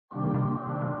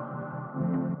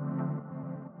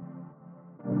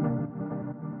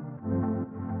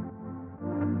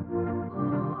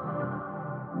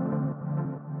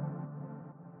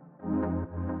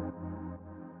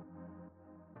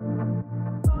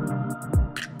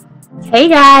Hey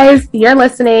guys, you're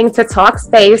listening to Talk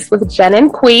Space with Jen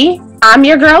and Quee. I'm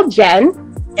your girl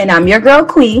Jen. And I'm your girl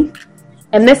Quee.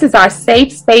 And this is our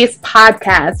Safe Space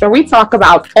podcast where we talk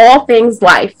about all things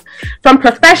life, from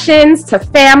professions to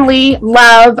family,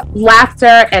 love,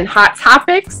 laughter, and hot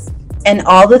topics. And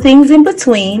all the things in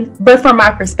between, but from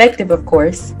our perspective, of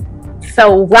course.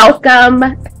 So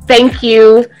welcome, thank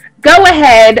you. Go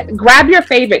ahead, grab your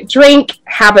favorite drink,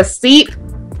 have a seat,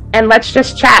 and let's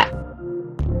just chat.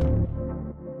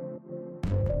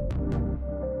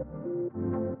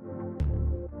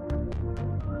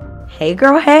 Hey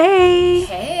girl, hey.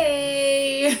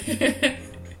 Hey.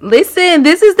 Listen,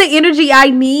 this is the energy I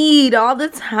need all the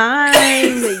time.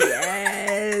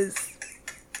 Yes.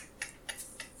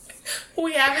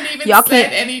 We haven't even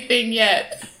said anything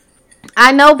yet.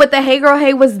 I know, but the hey girl,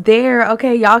 hey was there.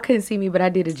 Okay, y'all couldn't see me, but I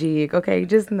did a jig. Okay,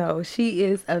 just know she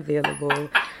is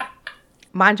available.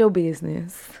 Mind your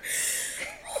business.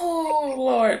 Oh,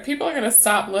 Lord. People are going to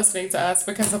stop listening to us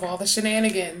because of all the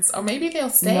shenanigans. Or maybe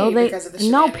they'll stay because of the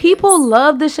shenanigans. No, people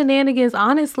love the shenanigans.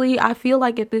 Honestly, I feel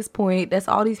like at this point, that's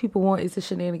all these people want is the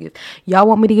shenanigans. Y'all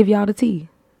want me to give y'all the tea?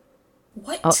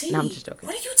 What tea? No, I'm just joking.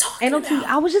 What are you talking about? Tea.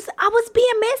 I was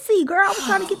being messy, girl. I was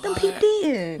trying to get them peeped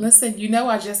in. Listen,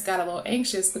 I just got a little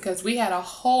anxious because we had a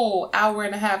whole hour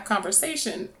and a half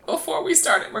conversation before we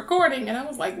started recording, and I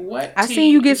was like, "What?" I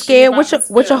seen you get scared. What's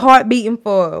your heart beating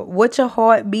for? What's your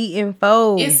heart beating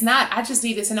for? It's not. I just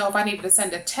needed to know if I needed to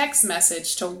send a text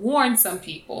message to warn some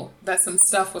people that some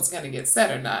stuff was going to get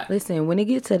said or not. Listen, when it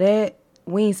gets to that,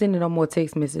 we ain't sending no more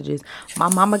text messages.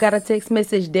 My mama got a text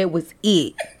message. That was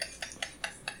it.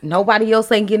 Nobody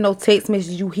else ain't getting no text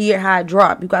message. You hear how I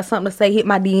drop. You got something to say, hit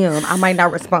my DM. I might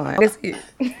not respond. That's it.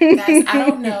 Guys, I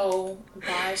don't know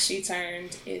why she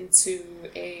turned into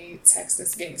a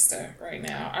Texas gangster right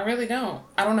now. I really don't.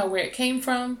 I don't know where it came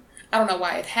from. I don't know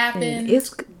why it happened.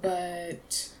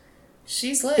 But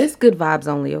she's lit. It's good vibes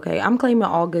only, okay? I'm claiming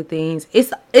all good things.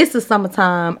 It's the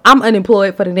summertime. I'm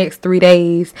unemployed for the next 3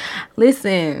 days.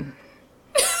 Listen,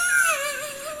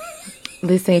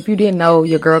 if you didn't know,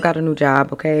 your girl got a new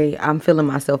job, okay? I'm feeling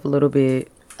myself a little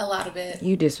bit. A lot of it.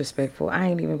 You disrespectful. I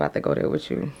ain't even about to go there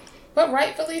with you. But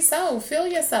rightfully so. Feel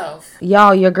yourself.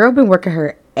 Y'all, your girl been working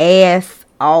her ass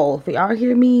off. Y'all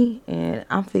hear me? And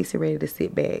I'm fixing ready to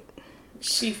sit back.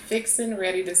 She fixing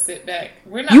ready to sit back.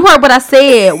 You heard what I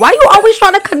said. Why you always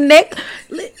trying to connect?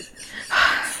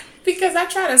 Because I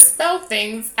try to spell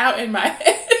things out in my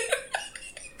head.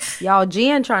 Y'all,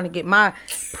 Jen trying to get my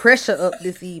pressure up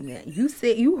this evening.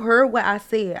 You heard what I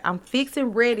said. I'm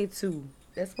fixing ready to.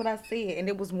 That's what I said. And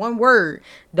it was one word.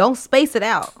 Don't space it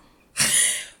out.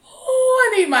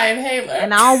 Oh, I need my inhaler.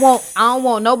 And I don't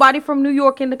want nobody from New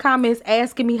York in the comments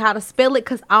asking me how to spell it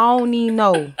because I don't even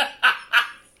know.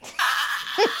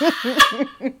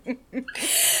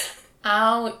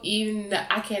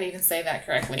 I can't even say that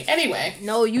correctly. Anyway.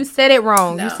 No, you said it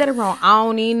wrong. No. You said it wrong. I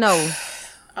don't even know.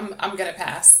 I'm gonna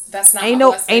pass. That's not ain't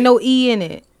no E in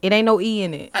it. It ain't no E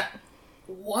in it.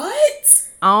 What?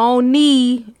 I don't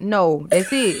need no.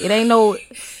 That's it. It ain't no.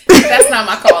 That's not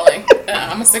my calling. I'm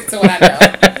gonna stick to what I know.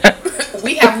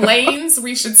 We have lanes.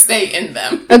 We should stay in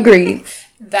them. Agreed.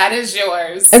 That is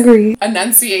yours. Agreed.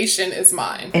 Enunciation is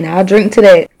mine. And I'll drink to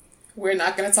that. We're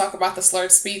not gonna talk about the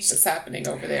slurred speech that's happening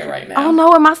over there right now. Oh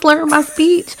no, am I slurring my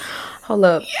speech? Hold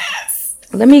up. Yes.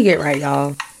 Let me get right,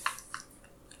 y'all.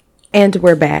 And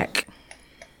we're back.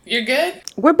 You're good?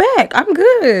 We're back. I'm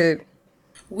good.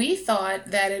 We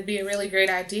thought that it'd be a really great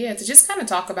idea to just kind of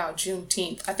talk about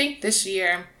Juneteenth. I think this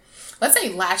year, let's say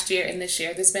last year and this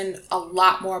year, there's been a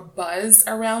lot more buzz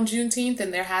around Juneteenth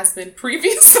than there has been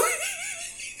previously.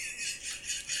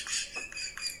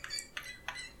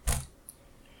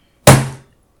 I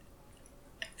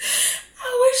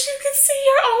wish you could see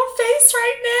your own face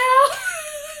right now.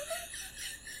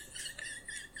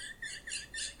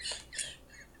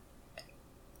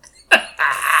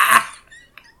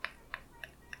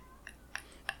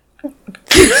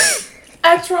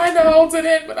 I tried to hold it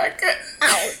in, but I couldn't.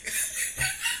 Ow.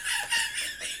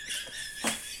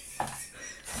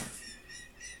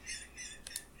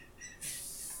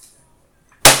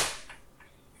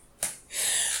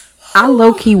 I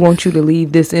low-key want you to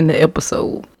leave this in the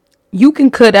episode. You can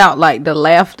cut out like the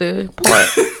laughter part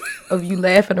of you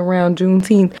laughing around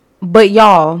Juneteenth. But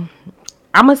y'all,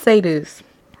 I'm going to say this.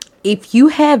 If you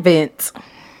haven't,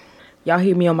 y'all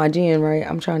hear me on my Jen, right?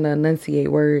 I'm trying to enunciate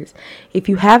words. If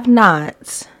you have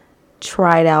not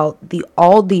tried out the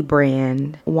Aldi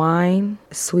brand wine,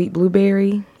 sweet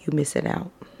blueberry, you miss it out.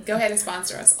 Go ahead and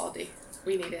sponsor us, Aldi.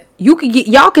 We need it.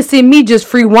 Y'all can send me just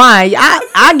free wine.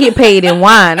 I get paid in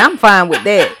wine. I'm fine with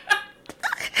that.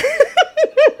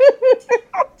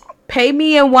 Pay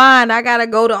me in wine. I gotta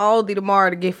go to Aldi tomorrow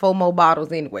to get 4 more bottles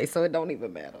anyway, so it don't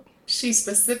even matter. She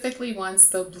specifically wants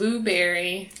the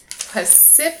Blueberry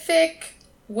Pacific,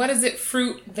 what is it,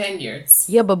 Fruit Vineyards.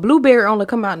 Yeah, but blueberry only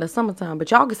come out in the summertime.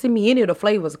 But y'all can send me any of the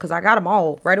flavors because I got them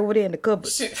all right over there in the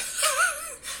cupboard.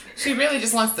 She really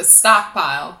just wants the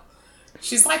stockpile.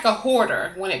 She's like a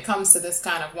hoarder when it comes to this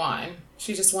kind of wine.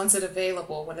 She just wants it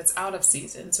available when it's out of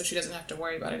season, so she doesn't have to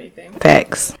worry about anything.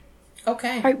 Facts.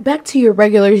 Okay. All right, back to your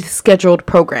regularly scheduled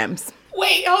programs.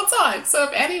 Wait, hold on. So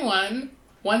if anyone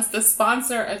wants to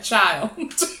sponsor a child,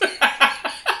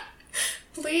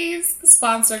 please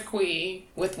sponsor Quee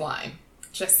with wine.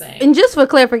 Just saying. And just for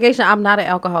clarification, I'm not an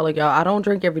alcoholic, y'all. I don't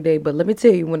drink every day, but let me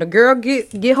tell you, when a girl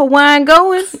get her wine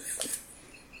going,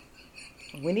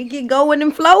 when it get going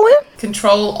and flowing,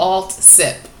 Control, Alt,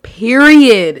 Sip.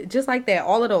 Period. Just like that.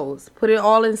 All of those. Put it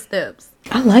all in steps.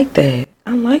 I like that.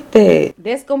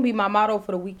 That's gonna be my motto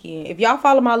for the weekend. If y'all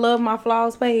follow my Love My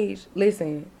Flaws page,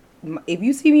 listen, if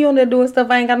you see me on there doing stuff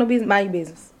I ain't got no business, mind your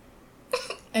business.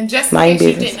 And just in case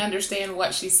you didn't understand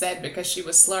what she said because she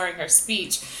was slurring her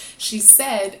speech, she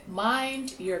said,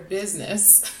 mind your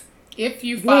business if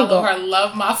you follow her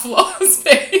Love My Flaws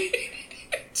page.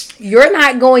 You're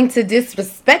not going to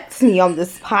disrespect me on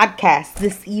this podcast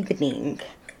this evening.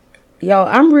 Yo,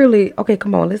 I'm really... Okay,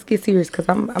 come on. Let's get serious because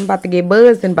I'm about to get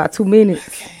buzzed in about 2 minutes.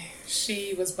 Okay.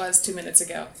 She was buzzed 2 minutes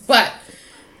ago. But,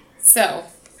 so,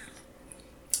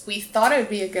 we thought it would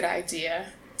be a good idea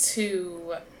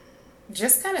to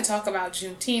just kind of talk about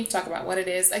Juneteenth, talk about what it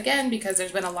is. Again, because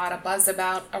there's been a lot of buzz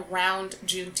around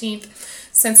Juneteenth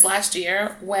since last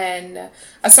year when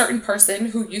a certain person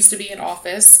who used to be in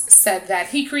office said that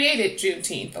he created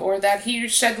Juneteenth or that he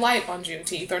shed light on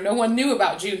Juneteenth or no one knew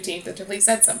about Juneteenth until he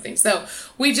said something. So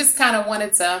we just kind of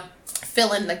wanted to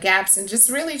fill in the gaps and just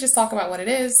really just talk about what it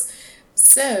is.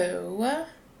 So,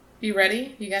 you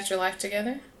ready? You got your life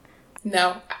together?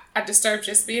 No, I disturbed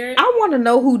your spirit. I want to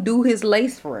know who do his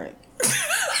lace front.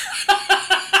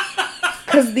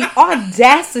 Because the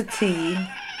audacity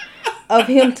of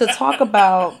him to talk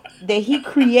about that he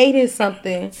created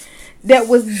something that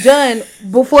was done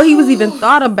before he was even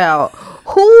thought about.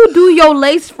 Who do your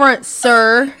lace front,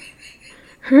 sir?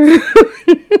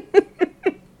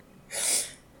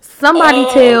 Somebody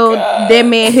tell that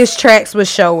man his tracks was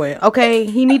showing. Okay,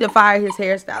 he need to fire his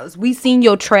hairstylist. We seen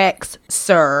your tracks,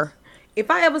 sir. If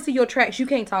I ever see your tracks, you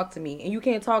can't talk to me. And you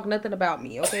can't talk nothing about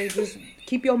me, okay? Just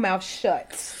keep your mouth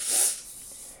shut.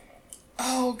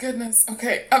 Oh, goodness.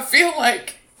 Okay, I feel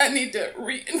like I need to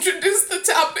reintroduce the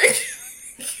topic.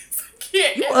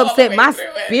 You upset my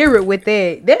spirit with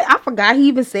that. I forgot he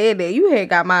even said that. You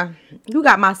got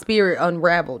my spirit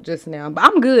unraveled just now. But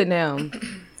I'm good now.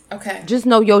 Okay. Just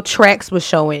know your tracks was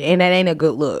showing, and that ain't a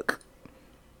good look.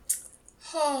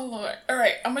 Oh, Lord. All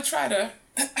right, I'm going to try to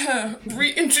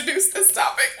reintroduce this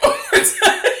topic one more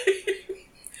time.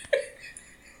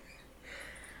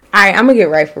 Alright, I'm gonna get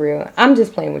right for real. I'm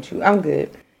just playing with you. I'm good.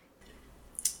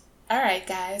 Alright,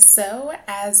 guys. So,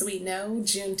 as we know,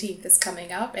 Juneteenth is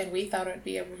coming up, and we thought it would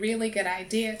be a really good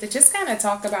idea to just kind of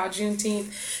talk about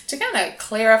Juneteenth, to kind of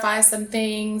clarify some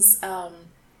things,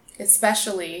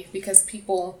 especially because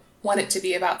people want it to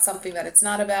be about something that it's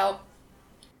not about.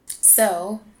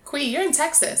 So, Quee, you're in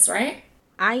Texas, right?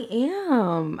 I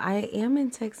am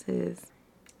in Texas.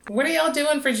 What are y'all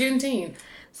doing for Juneteenth?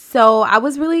 So I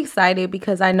was really excited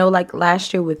because I know like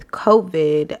last year with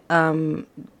COVID,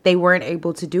 they weren't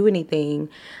able to do anything.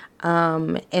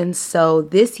 And so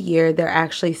this year they're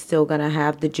actually still going to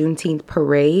have the Juneteenth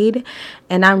parade.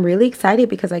 And I'm really excited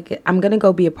because I'm going to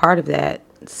go be a part of that.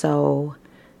 So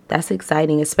that's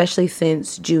exciting, especially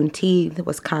since Juneteenth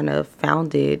was kind of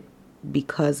founded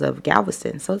because of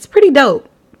Galveston. So it's pretty dope.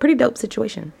 Pretty dope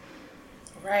situation.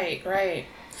 Right.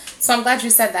 So I'm glad you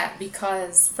said that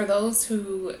because for those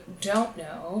who don't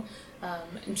know,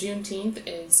 Juneteenth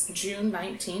is June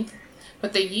 19th.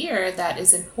 But the year that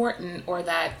is important or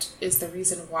that is the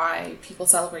reason why people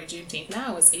celebrate Juneteenth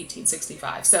now is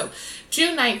 1865. So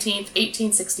June 19th,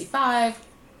 1865,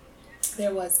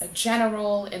 there was a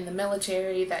general in the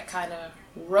military that kind of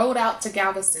rode out to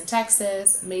Galveston,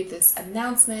 Texas, made this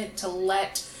announcement to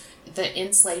let the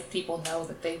enslaved people know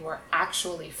that they were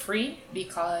actually free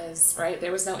because, right,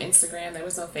 there was no Instagram, there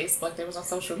was no Facebook, there was no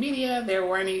social media, there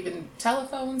weren't even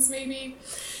telephones maybe.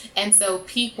 And so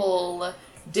people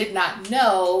did not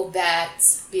know that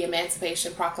the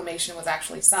Emancipation Proclamation was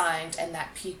actually signed and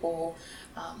that people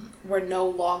were no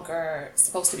longer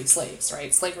supposed to be slaves,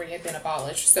 right? Slavery had been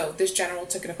abolished. So this general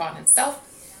took it upon himself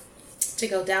to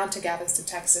go down to Galveston,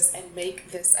 Texas and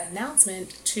make this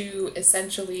announcement to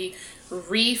essentially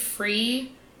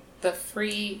re-free the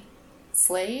free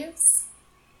slaves.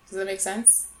 Does that make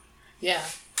sense? Yeah.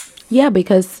 Yeah,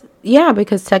 because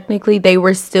technically they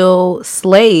were still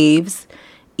slaves,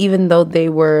 even though they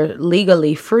were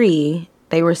legally free.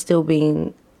 They were still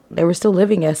living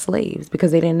as slaves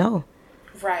because they didn't know.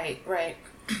 Right.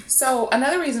 So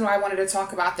another reason why I wanted to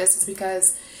talk about this is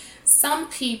because some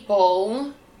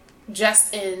people,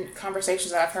 just in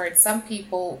conversations that I've heard, some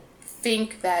people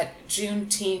think that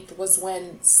Juneteenth was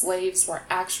when slaves were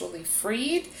actually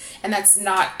freed, and that's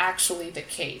not actually the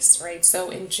case, right? So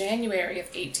in January of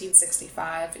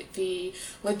 1865, the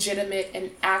legitimate and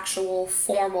actual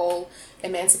formal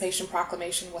Emancipation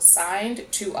Proclamation was signed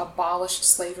to abolish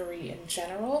slavery in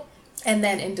general. And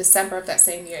then in December of that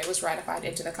same year, it was ratified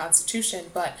into the Constitution.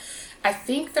 But I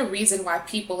think the reason why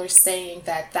people are saying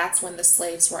that that's when the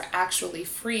slaves were actually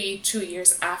free 2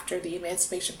 years after the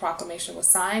Emancipation Proclamation was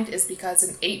signed is because in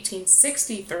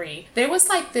 1863, there was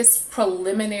like this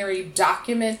preliminary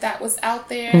document that was out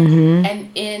there. Mm-hmm.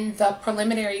 And in the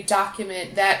preliminary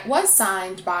document that was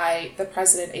signed by the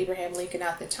President Abraham Lincoln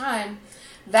at the time,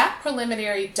 that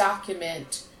preliminary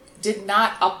document did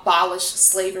not abolish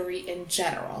slavery in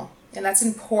general. And that's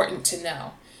important to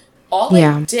know. All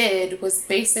it did was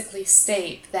basically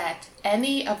state that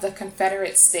any of the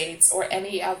Confederate states or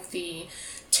any of the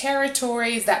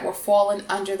territories that were fallen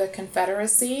under the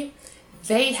Confederacy,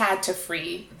 they had to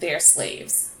free their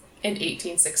slaves in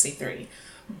 1863.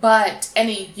 But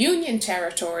any Union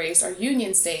territories or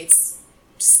Union states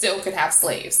still could have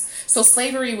slaves. So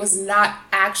slavery was not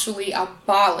actually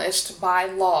abolished by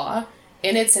law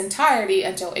in its entirety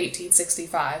until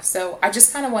 1865. So I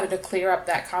just kind of wanted to clear up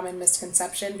that common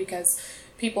misconception because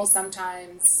people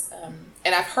sometimes,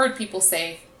 and I've heard people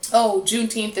say, oh,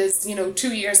 Juneteenth is,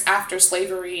 2 years after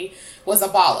slavery was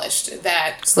abolished,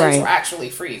 that slaves were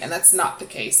actually freed. And that's not the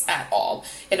case at all.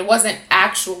 And it wasn't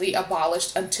actually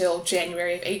abolished until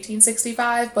January of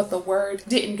 1865, but the word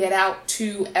didn't get out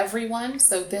to everyone.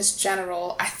 So this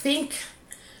general, I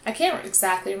can't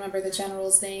exactly remember the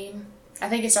general's name. I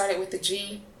think it started with the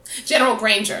G. General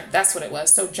Granger, that's what it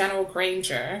was. So General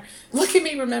Granger. Look at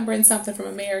me remembering something from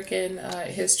American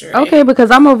history. Okay, because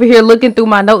I'm over here looking through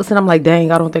my notes and I'm like,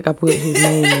 dang, I don't think I put his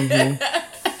name in here.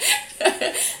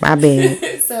 My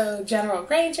bad. So General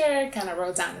Granger kind of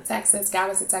rode down to Texas,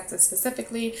 Galveston, Texas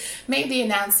specifically, made the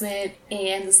announcement,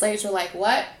 and the slaves were like,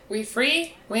 what? We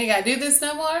free? We ain't got to do this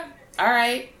no more? All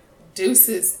right.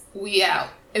 Deuces. We out.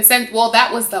 That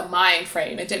was the mind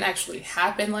frame. It didn't actually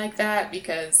happen like that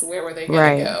because where were they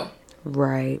going to go?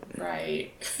 Right.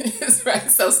 Right.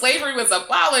 So slavery was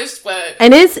abolished, but...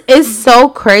 And it's so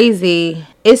crazy.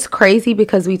 It's crazy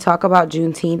because we talk about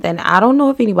Juneteenth, and I don't know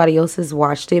if anybody else has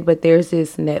watched it, but there's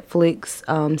this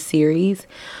Netflix series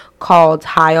called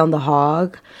High on the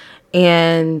Hog,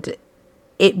 and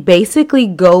it basically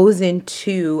goes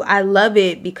into... I love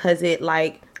it because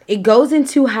it goes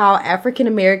into how African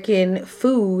American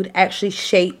food actually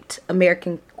shaped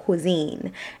American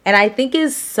cuisine. And I think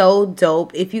it's so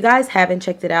dope. If you guys haven't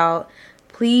checked it out,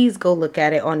 please go look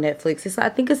at it on Netflix. I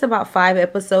think it's about 5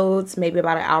 episodes, maybe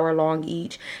about an hour long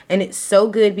each. And it's so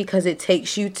good because it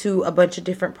takes you to a bunch of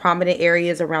different prominent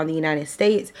areas around the United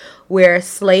States where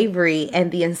slavery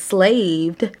and the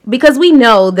enslaved, because we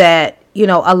know that,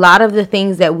 a lot of the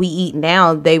things that we eat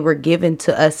now, they were given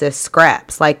to us as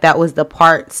scraps. Like that was the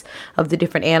parts of the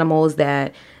different animals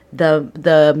that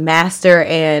the master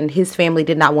and his family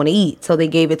did not want to eat. So they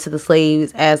gave it to the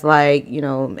slaves as like,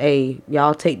 hey,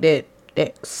 y'all take that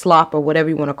slop or whatever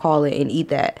you want to call it and eat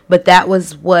that. But that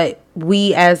was what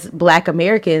we as Black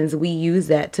Americans, we use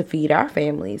that to feed our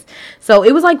families. So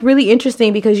it was like really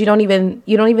interesting because you don't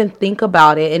even think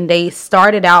about it. And they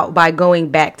started out by going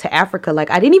back to Africa. Like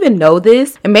I didn't even know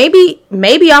this, and maybe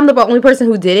I'm the only person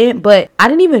who didn't, but I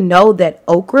didn't even know that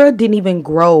okra didn't even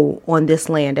grow on this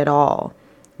land at all.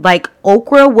 Like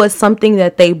okra was something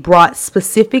that they brought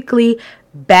specifically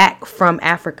back from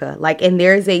Africa. And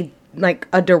there's a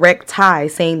direct tie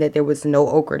saying that there was no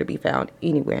okra to be found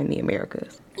anywhere in the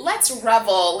Americas. Let's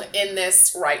revel in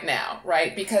this right now,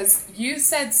 right? Because you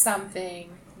said something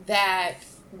that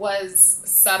was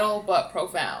subtle but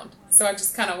profound. So I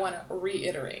just kind of want to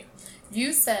reiterate.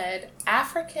 You said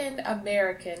African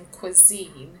American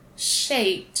cuisine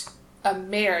shaped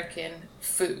American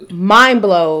food. Mind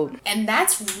blown. And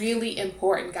that's really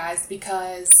important, guys,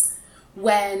 because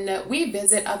when we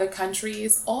visit other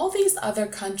countries, all these other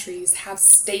countries have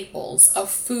staples of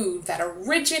food that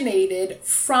originated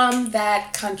from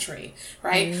that country,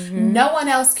 right? Mm-hmm. No one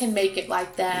else can make it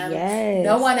like them. Yes.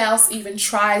 No one else even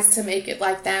tries to make it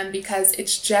like them because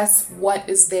it's just what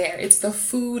is there. It's the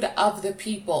food of the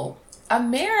people.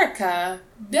 America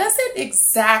doesn't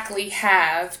exactly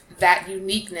have that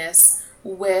uniqueness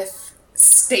with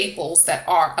staples that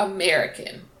are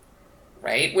American,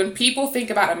 right? When people think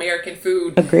about American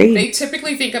food, Agreed. They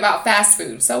typically think about fast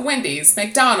food. So Wendy's,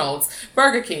 McDonald's,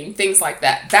 Burger King, things like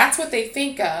that. That's what they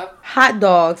think of. Hot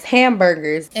dogs,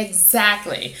 hamburgers.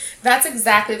 Exactly. That's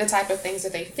exactly the type of things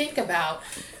that they think about.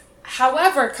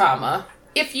 However,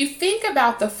 if you think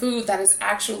about the food that is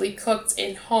actually cooked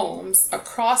in homes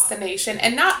across the nation,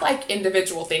 and not like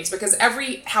individual things, because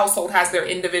every household has their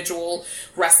individual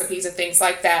recipes and things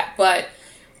like that, but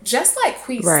just like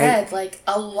we said, like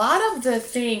a lot of the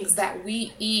things that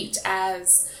we eat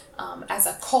as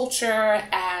a culture,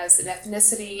 as an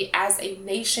ethnicity, as a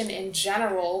nation in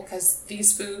general, because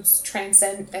these foods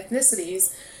transcend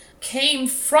ethnicities, came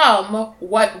from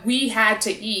what we had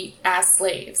to eat as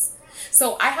slaves.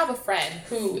 So I have a friend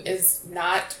who is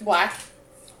not Black,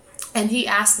 and he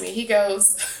asked me, he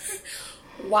goes,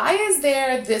 why is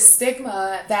there this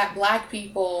stigma that Black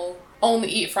people only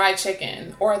eat fried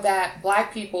chicken, or that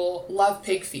Black people love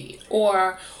pig feet,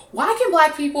 or why can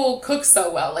Black people cook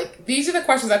so well? Like, these are the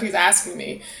questions that he's asking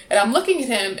me. And I'm looking at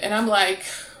him and I'm like,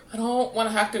 I don't want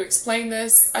to have to explain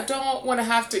this. I don't want to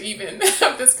have to even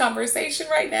have this conversation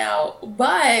right now.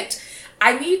 But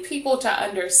I need people to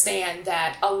understand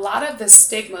that a lot of the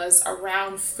stigmas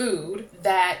around food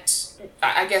that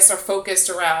I guess are focused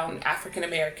around African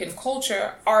American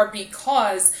culture are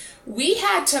because we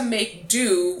had to make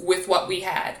do with what we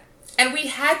had. And we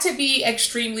had to be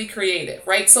extremely creative,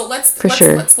 right? So let's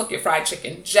look at fried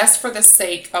chicken just for the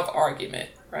sake of argument,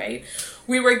 right?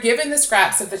 We were given the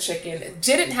scraps of the chicken,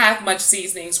 didn't have much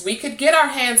seasonings. We could get our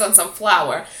hands on some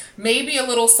flour, maybe a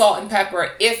little salt and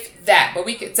pepper, if that. But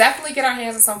we could definitely get our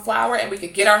hands on some flour, and we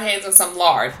could get our hands on some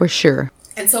lard. For sure.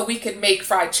 And so we could make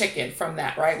fried chicken from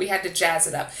that, right? We had to jazz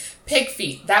it up. Pig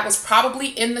feet, that was probably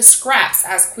in the scraps,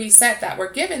 as Qui said, that were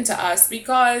given to us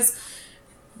because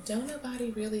don't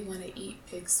nobody really want to eat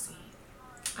pig's feet.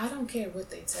 I don't care what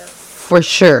they tell you. For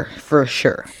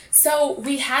sure. So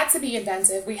we had to be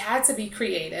inventive. We had to be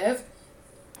creative.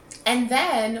 And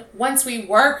then once we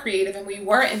were creative and we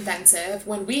were inventive,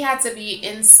 when we had to be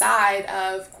inside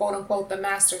of, quote unquote, the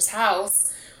master's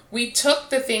house, we took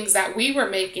the things that we were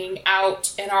making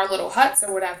out in our little huts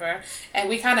or whatever, and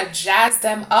we kind of jazzed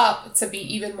them up to be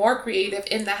even more creative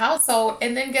in the household.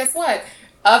 And then guess what?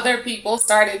 Other people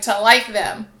started to like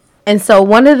them. And so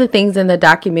one of the things in the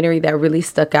documentary that really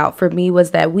stuck out for me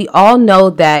was that we all know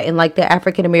that in like the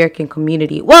African American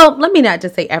community, well, let me not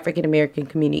just say African American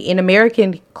community, in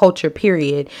American culture,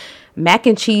 period, mac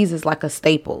and cheese is like a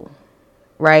staple,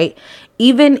 right?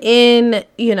 Even in,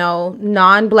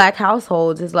 non-Black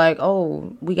households, it's like,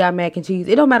 oh, we got mac and cheese.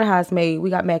 It don't matter how it's made. We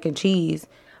got mac and cheese.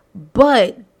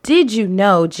 But did you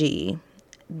know, G,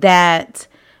 that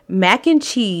mac and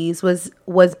cheese was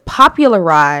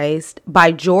popularized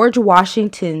by George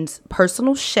Washington's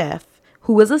personal chef,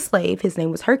 who was a slave. His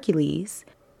name was Hercules.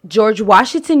 George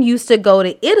Washington used to go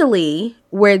to Italy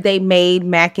where they made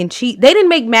mac and cheese. They didn't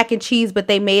make mac and cheese, but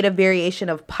they made a variation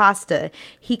of pasta.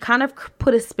 He kind of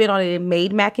put a spin on it and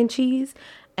made mac and cheese.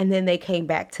 And then they came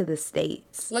back to the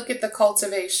States. Look at the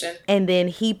cultivation. And then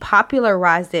he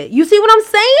popularized it. You see what I'm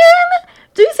saying?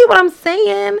 Do you see what I'm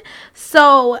saying?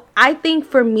 So I think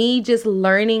for me, just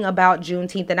learning about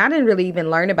Juneteenth, and I didn't really even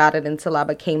learn about it until I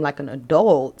became like an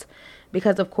adult.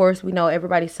 Because, of course, we know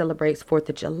everybody celebrates 4th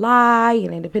of July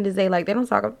and Independence Day. Like, they're not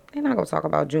going to talk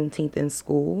about Juneteenth in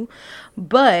school.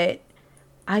 But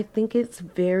I think it's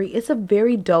a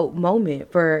very dope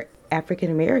moment for African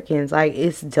Americans. Like,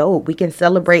 it's dope. We can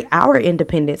celebrate our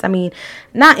independence. I mean,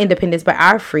 not independence, but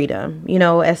our freedom,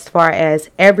 as far as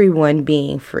everyone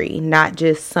being free, not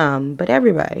just some, but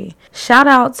everybody. Shout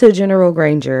out to General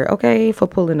Granger, okay, for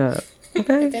pulling up.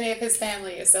 Okay. If any of his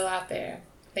family is still out there,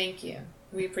 thank you.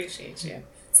 We appreciate you.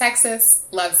 Texas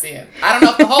loves you. I don't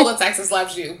know if the whole of Texas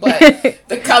loves you, but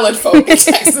the colored folk in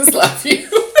Texas love you.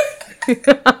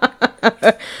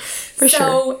 For sure.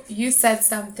 So you said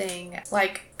something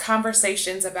like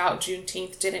conversations about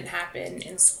Juneteenth didn't happen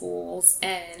in schools,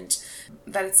 and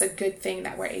that it's a good thing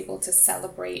that we're able to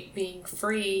celebrate being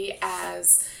free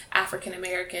as African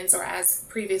Americans or as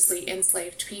previously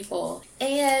enslaved people.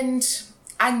 And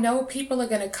I know people are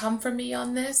going to come for me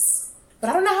on this, but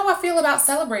I don't know how I feel about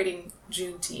celebrating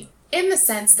Juneteenth, in the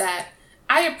sense that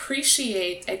I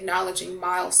appreciate acknowledging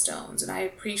milestones, and I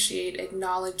appreciate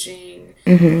acknowledging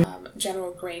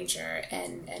General Granger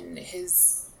and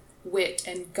his wit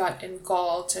and gut and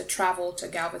gall to travel to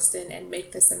Galveston and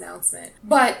make this announcement.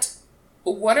 But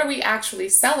what are we actually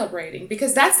celebrating?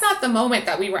 Because that's not the moment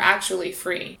that we were actually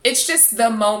free. It's just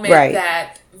the moment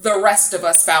that the rest of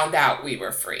us found out we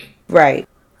were free. Right.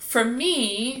 for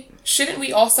me, shouldn't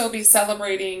we also be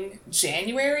celebrating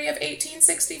January of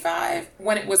 1865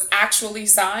 when it was actually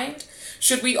signed?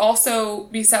 Should we also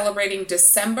be celebrating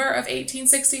December of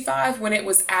 1865 when it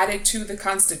was added to the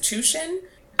Constitution?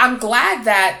 I'm glad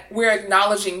that we're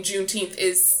acknowledging Juneteenth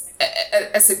is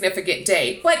a significant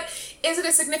day, but is it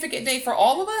a significant day for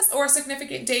all of us or a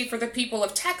significant day for the people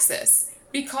of Texas?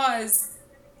 Because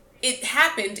it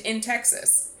happened in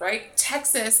Texas, right?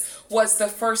 Texas was the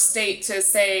first state to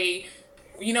say,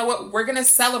 you know what, we're going to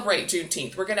celebrate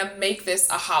Juneteenth. We're going to make this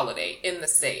a holiday in the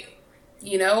state.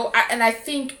 You know, I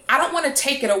think I don't want to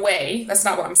take it away. That's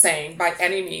not what I'm saying by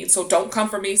any means. So don't come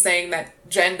for me saying that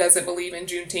Jen doesn't believe in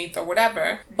Juneteenth or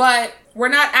whatever. But we're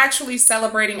not actually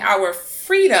celebrating our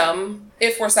freedom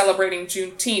if we're celebrating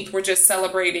Juneteenth. We're just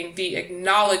celebrating the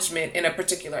acknowledgement in a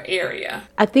particular area.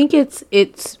 I think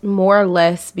it's more or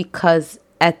less because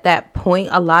at that point,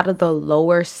 a lot of the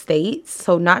lower states,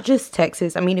 so not just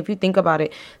Texas. I mean, if you think about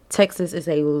it, Texas is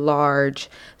a large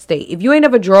state. If you ain't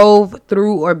ever drove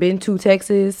through or been to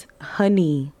Texas,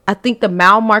 honey, I think the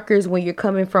mile markers when you're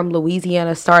coming from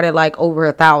Louisiana start at like over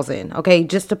 1,000. Okay,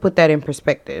 just to put that in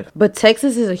perspective. But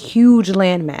Texas is a huge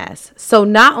landmass. So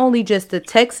not only just the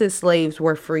Texas slaves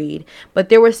were freed, but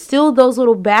there were still those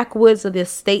little backwoods of the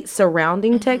states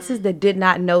surrounding Texas that did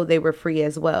not know they were free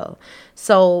as well.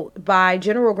 So by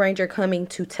General Granger coming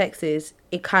to Texas,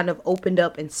 it kind of opened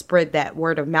up and spread that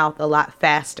word of mouth a lot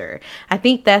faster. I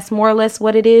think that's more or less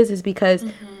what it is because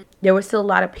there were still a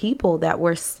lot of people that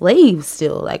were slaves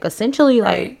still, like essentially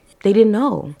like they didn't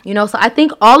know, you know? So I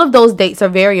think all of those dates are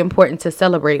very important to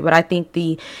celebrate, but I think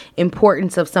the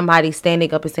importance of somebody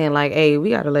standing up and saying like, hey, we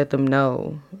got to let them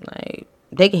know, like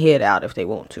they can head out if they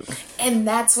want to. And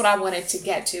that's what I wanted to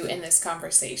get to in this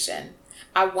conversation.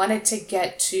 I wanted to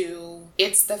get to,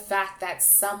 it's the fact that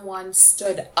someone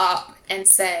stood up and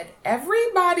said,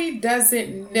 everybody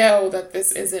doesn't know that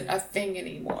this isn't a thing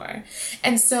anymore.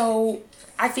 And so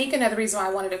I think another reason why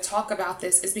I wanted to talk about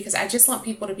this is because I just want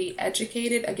people to be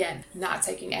educated. Again, not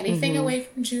taking anything away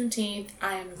from Juneteenth.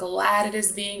 I am glad it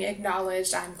is being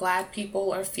acknowledged. I'm glad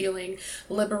people are feeling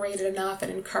liberated enough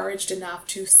and encouraged enough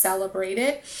to celebrate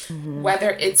it, whether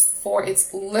it's for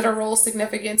its literal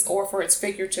significance or for its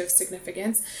figurative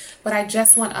significance. But I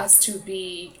just want us to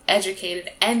be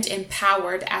educated and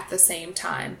empowered at the same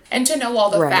time and to know all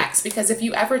the facts. Because if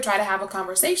you ever try to have a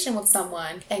conversation with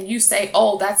someone and you say,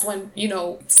 oh, that's when, you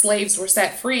know, slaves were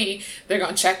set free, they're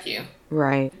going to check you.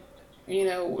 Right. You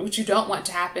know, what you don't want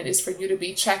to happen is for you to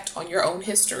be checked on your own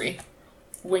history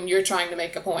when you're trying to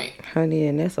make a point. Honey,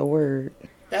 and that's a word.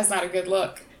 That's not a good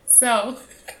look. So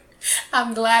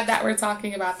I'm glad that we're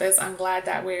talking about this. I'm glad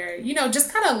that we're, you know,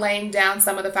 just kind of laying down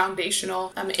some of the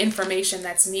foundational information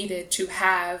that's needed to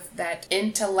have that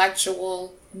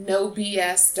intellectual, no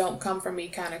BS, don't come for me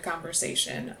kind of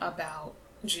conversation about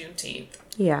Juneteenth.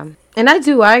 Yeah. And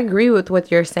I agree with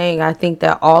what you're saying. I think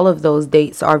that all of those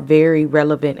dates are very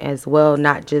relevant as well,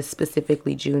 not just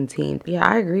specifically Juneteenth. Yeah,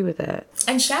 I agree with that.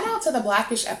 And shout out to the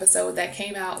Blackish episode that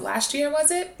came out last year,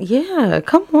 was it? Yeah,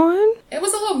 come on. It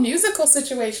was a little musical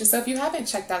situation. So if you haven't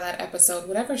checked out that episode,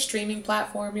 whatever streaming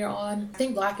platform you're on, I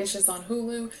think Blackish is on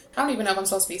Hulu. I don't even know if I'm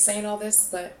supposed to be saying all this,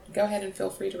 but go ahead and feel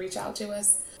free to reach out to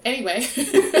us. Anyway,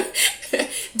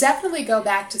 definitely go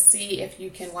back to see if you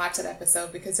can watch that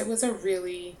episode because it was a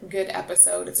really good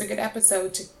episode. It's a good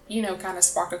episode to, you know, kind of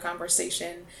spark a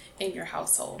conversation in your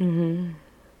household.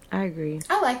 I agree.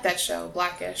 I like that show,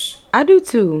 Blackish. I do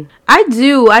too.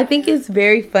 I think it's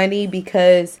very funny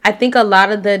because I think a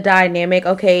lot of the dynamic,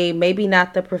 okay, maybe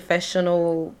not the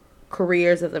professional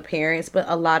careers of the parents, but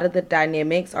a lot of the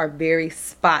dynamics are very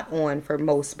spot on for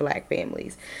most Black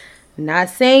families. Not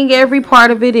saying every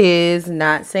part of it is,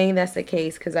 not saying that's the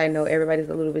case because I know everybody's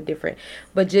a little bit different,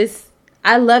 but just,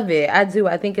 I love it. I do.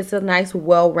 I think it's a nice,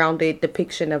 well-rounded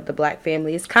depiction of the Black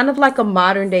family. It's kind of like a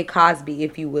modern day Cosby,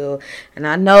 if you will. And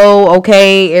I know,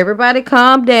 okay, everybody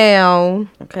calm down,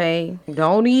 okay?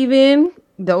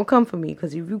 Don't come for me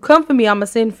because if you come for me, I'm going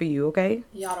to send for you, okay?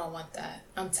 Y'all don't want that.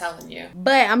 I'm telling you.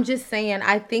 But I'm just saying,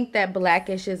 I think that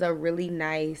Blackish is a really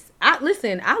nice...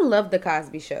 I love the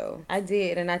Cosby Show. I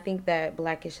did. And I think that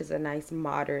Blackish is a nice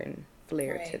modern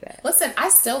flair to that. Listen, I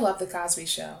still love the Cosby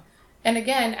Show. And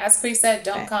again, as Chris said,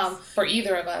 don't come for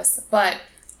either of us. But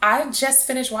I just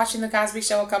finished watching the Cosby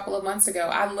Show a couple of months ago.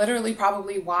 I literally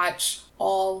probably watch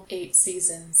all 8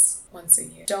 seasons once a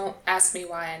year. Don't ask me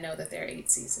why I know that there are 8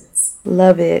 seasons.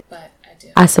 Love it. But I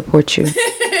do. I support you.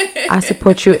 I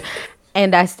support you.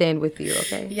 And I stand with you,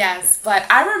 okay? Yes, but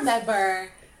I remember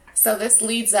So this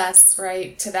leads us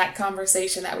right to that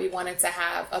conversation that we wanted to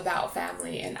have about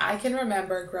family. And I can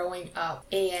remember growing up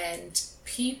and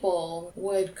people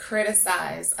would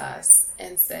criticize us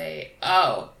and say,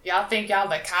 oh, y'all think y'all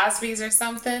the Cosbys or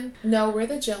something? No, we're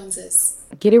the Joneses.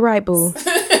 Get it right, boo.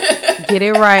 Get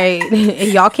it right.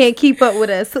 And y'all can't keep up with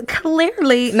us.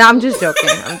 Clearly. No, I'm just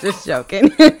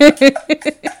joking.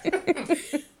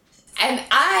 And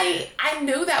I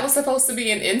knew that was supposed to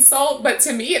be an insult, but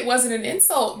to me it wasn't an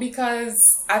insult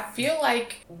because I feel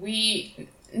like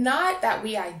not that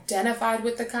we identified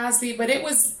with the Cosby, but it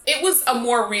was a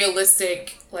more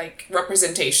realistic like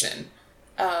representation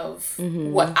of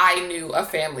what I knew a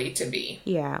family to be.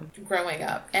 Yeah. Growing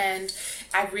up. And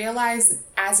I realized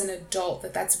as an adult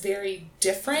that that's very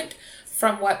different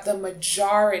from what the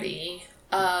majority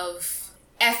of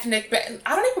I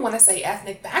don't even want to say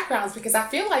ethnic backgrounds because I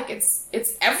feel like it's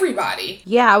everybody.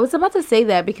 Yeah, I was about to say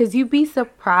that because you'd be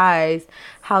surprised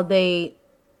how the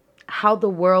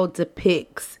world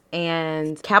depicts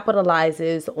and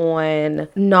capitalizes on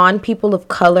non-people of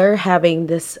color having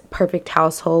this perfect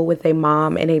household with a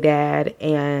mom and a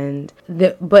dad,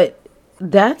 but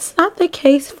that's not the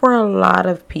case for a lot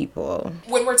of people.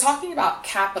 When we're talking about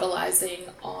capitalizing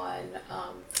on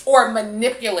or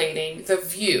manipulating the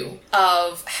view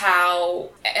of how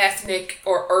ethnic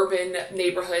or urban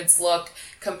neighborhoods look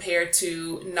compared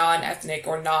to non-ethnic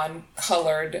or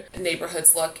non-colored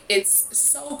neighborhoods look, it's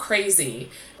so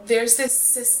crazy. There's this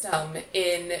system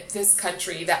in this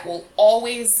country that will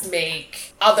always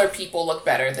make other people look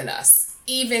better than us,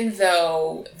 even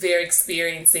though they're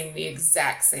experiencing the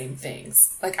exact same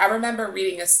things. Like, I remember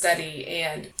reading a study,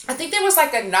 and I think there was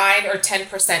like a 9 or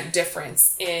 10%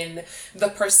 difference in the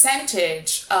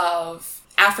percentage of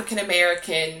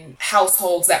African-American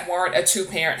households that weren't a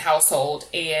two-parent household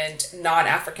and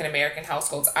non-African-American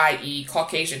households, i.e.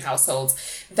 Caucasian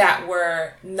households, that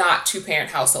were not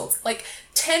two-parent households. Like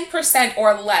 10%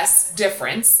 or less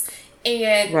difference.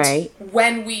 And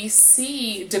when we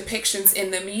see depictions in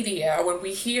the media, or when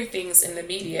we hear things in the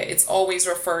media, it's always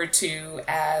referred to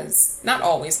as, not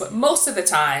always, but most of the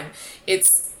time,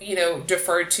 it's,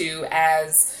 deferred to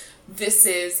as, this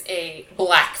is a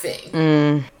black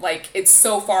thing. Like, it's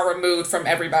so far removed from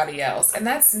everybody else. And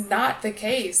that's not the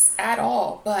case at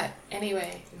all. But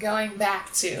anyway, going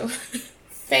back to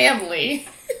family,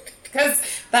 because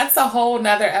that's a whole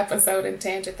nother episode and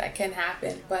tangent that can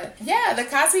happen. But yeah, The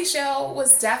Cosby Show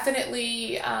was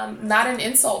definitely not an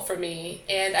insult for me.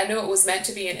 And I knew it was meant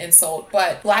to be an insult.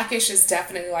 But Blackish is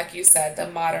definitely, like you said, the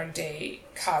modern day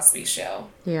Cosby Show.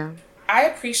 Yeah. I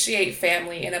appreciate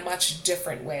family in a much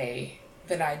different way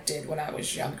than I did when I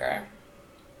was younger.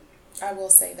 I will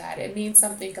say that. It means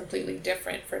something completely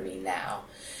different for me now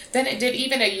than it did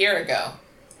even a year ago.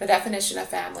 The definition of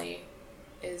family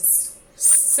is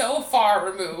so far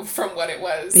removed from what it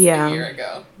was a year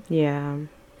ago. Yeah.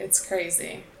 It's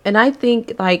crazy. And I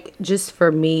think, like, just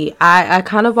for me, I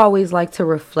kind of always like to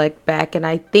reflect back, and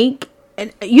I think,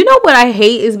 and you know what I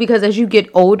hate is because as you get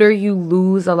older, you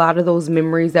lose a lot of those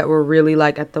memories that were really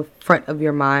like at the front of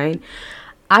your mind.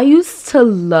 I used to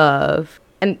love,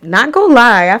 and not gonna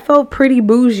lie, I felt pretty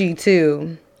bougie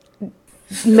too,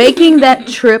 making that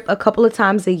trip a couple of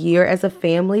times a year as a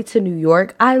family to New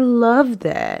York. I loved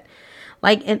that.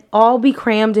 Like, and all be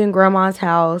crammed in grandma's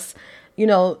house.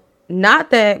 Not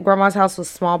that grandma's house was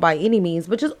small by any means,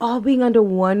 but just all being under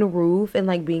one roof and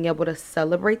like being able to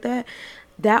celebrate that.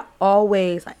 That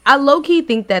always, I low-key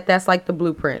think that that's like the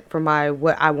blueprint for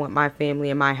what I want my family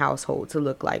and my household to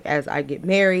look like as I get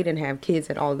married and have kids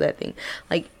and all that thing.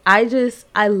 Like, I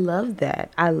love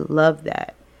that. I love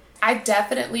that. I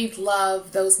definitely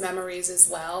love those memories as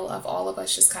well of all of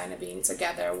us just kind of being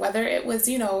together, whether it was,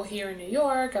 here in New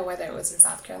York or whether it was in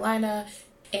South Carolina.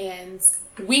 And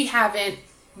we haven't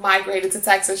migrated to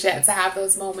Texas yet to have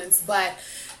those moments, but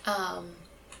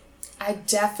I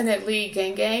definitely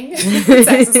gang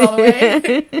Texas all the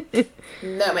way.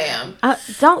 No, ma'am.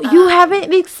 You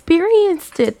haven't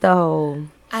experienced it though.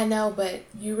 I know, but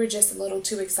you were just a little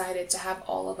too excited to have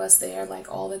all of us there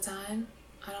like all the time.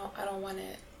 I don't want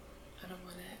it.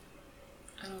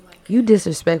 I don't like it. You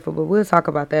disrespectful, but we'll talk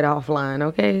about that offline,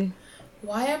 okay?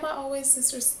 Why am I always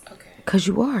okay. Because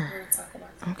you are. We're gonna talk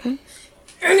about that. Okay.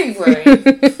 Anyway.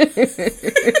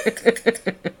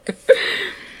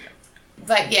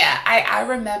 But yeah, I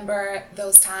remember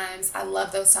those times. I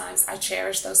love those times. I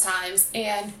cherish those times.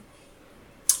 And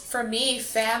for me,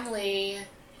 family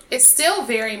is still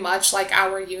very much like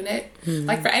our unit. Mm-hmm.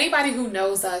 Like, for anybody who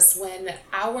knows us, when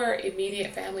our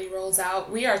immediate family rolls out,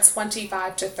 we are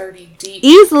 25 to 30 deep.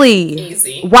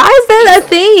 Easy. Why is that a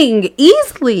thing?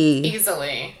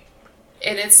 Easily.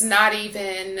 And it's not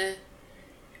even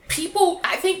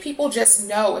I think people just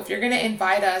know if you're going to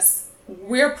invite us,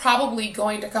 we're probably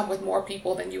going to come with more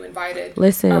people than you invited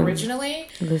originally.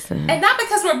 And not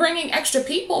because we're bringing extra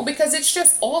people, because it's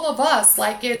just all of us.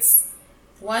 Like, it's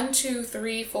 1, 2,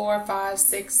 3, 4, 5,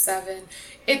 6, 7.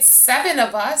 It's 7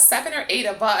 of us, 7 or 8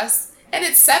 of us, and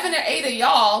it's 7 or 8 of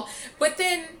y'all. But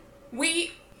then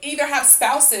we either have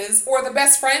spouses or the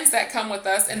best friends that come with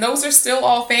us, and those are still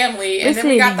all family. And then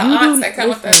we got the aunts that come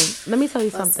with us. Let me tell you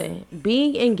something.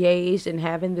 Being engaged and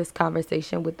having this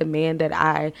conversation with the man that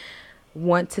I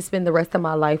want to spend the rest of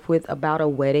my life with about a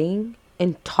wedding,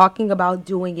 and talking about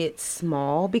doing it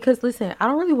small, because listen, I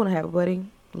don't really want to have a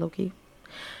wedding, low key,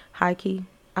 high key.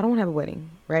 I don't want to have a wedding,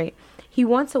 right? He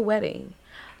wants a wedding.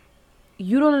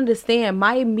 You don't understand.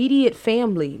 My immediate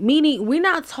family, meaning we're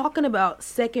not talking about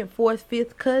second, fourth,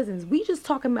 fifth cousins. We just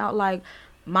talking about like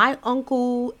my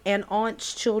uncle and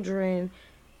aunt's children.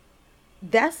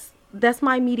 That's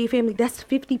my immediate family. That's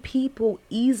 50 people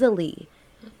easily.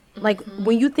 Like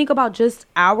when you think about just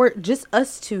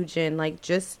us two, Jen, like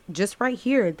just right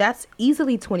here, that's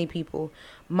easily 20 people.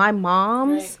 My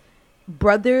mom's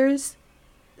brothers,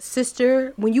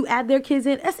 sister, when you add their kids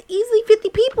in, that's easily 50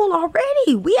 people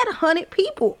already. We had 100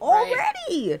 people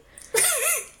already.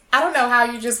 I don't know how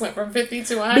you just went from 50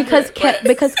 to 100.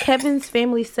 Because Kevin's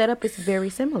family setup is very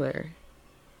similar.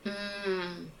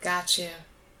 Gotcha.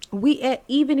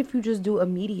 Even if you just do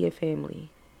immediate family,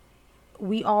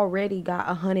 we already got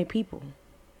 100 people.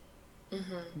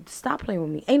 Stop playing with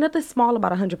me. Ain't nothing small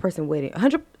about 100-person wedding.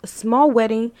 A small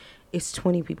wedding is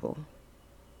 20 people.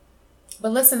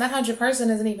 But listen, that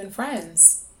 100-person isn't even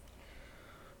friends.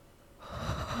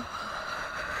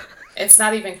 It's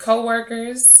not even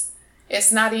coworkers.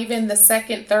 It's not even the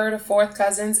second, third, or fourth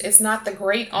cousins. It's not the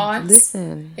great aunts.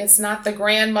 Listen. It's not the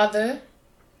grandmother.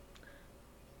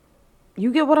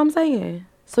 You get what I'm saying?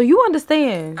 So you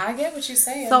understand. I get what you're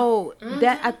saying. So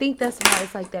I think that's why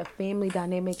it's like that family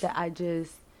dynamic that I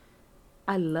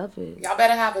love it. Y'all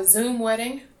better have a Zoom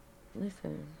wedding.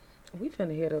 Listen. We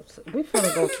finna head up. We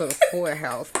finna go to the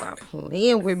courthouse. Stop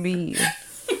playing with me.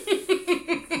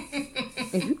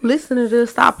 If you listen to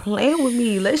this, stop playing with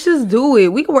me. Let's just do it.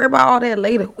 We can worry about all that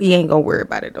later. We ain't gonna worry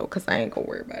about it though, cause I ain't gonna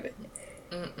worry about it.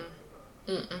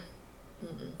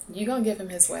 You gonna give him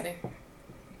his wedding?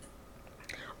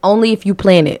 Only if you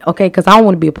plan it, okay? Cause I don't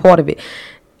want to be a part of it.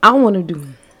 I don't want to do.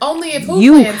 Only if who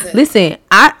plans it? Listen,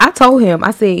 I told him,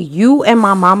 I said, you and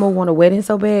my mama want a wedding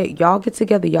so bad. Y'all get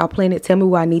together. Y'all plan it. Tell me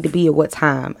where I need to be at what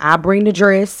time. I bring the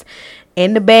dress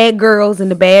and the bad girls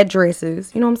and the bad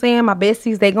dresses. You know what I'm saying? My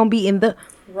besties, they going to be in the...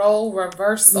 Role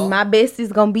reversal. My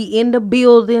besties going to be in the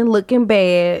building looking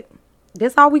bad.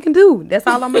 That's all we can do. That's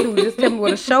all I'm going to do. Just tell me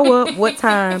where to show up, what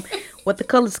time, what the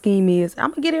color scheme is. I'm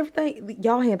going to get everything.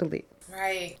 Y'all handle it.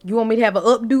 Right. You want me to have an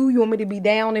updo? You want me to be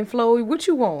down and flowy? What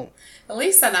you want? At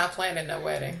least I'm not planning no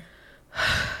wedding.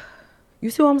 You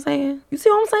see what I'm saying?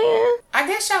 I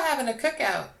guess y'all having a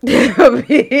cookout.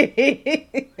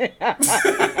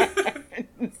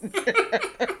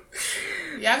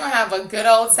 Y'all gonna have a good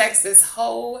old Texas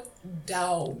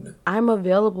hoedown. I'm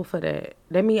available for that.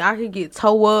 That means I could get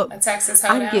toe up. A Texas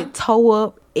hoedown? I can get toe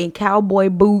up in cowboy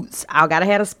boots. I gotta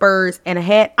have the spurs and a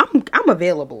hat. I'm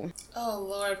available. Oh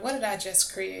Lord, what did I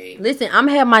just create? Listen, I'm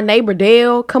gonna have my neighbor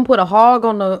Dale come put a hog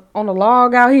on the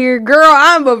log out here. Girl,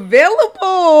 I'm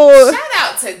available. Shout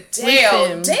out to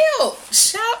Dale. Listen, Dale,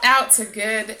 shout out to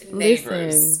good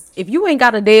neighbors. Listen, if you ain't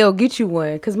got a Dale, get you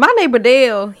one. Cause my neighbor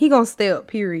Dale, he gonna step,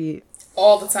 period.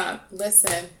 All the time.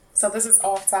 Listen, so this is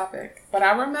off topic, but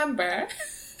I remember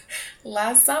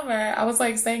last summer I was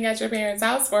like staying at your parents'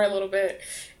 house for a little bit,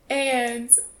 and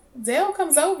Dale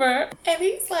comes over and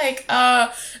he's like,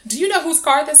 do you know whose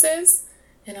car this is?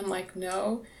 And I'm like,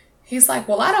 no. He's like,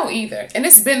 well, I don't either. And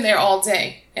it's been there all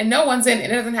day and no one's in it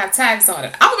and it doesn't have tags on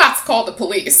it. I'm about to call the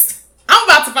police. I'm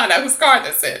about to find out whose car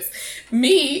this is.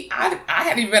 I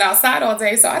hadn't even been outside all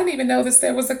day, so I didn't even know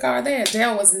there was a car there.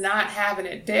 Dale was not having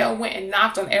it. Dale went and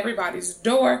knocked on everybody's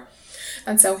door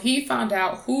until he found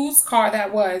out whose car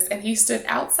that was, and he stood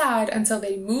outside until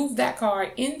they moved that car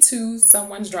into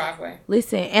someone's driveway.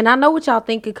 Listen, and I know what y'all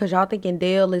thinking, because y'all thinking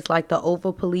Dale is like the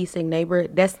over-policing neighbor.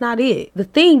 That's not it. The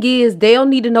thing is, Dale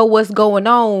need to know what's going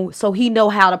on so he know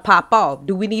how to pop off.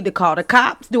 Do we need to call the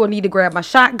cops? Do I need to grab my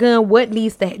shotgun? Do I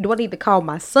need to call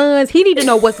my sons? He need to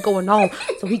know what's going on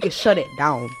so he can shut it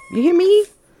down. You hear me?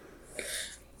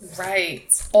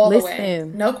 Right. All the way.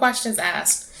 No questions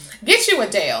asked. Get you a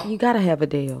Dale. You gotta have a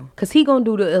Dale. Because he gonna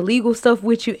do the illegal stuff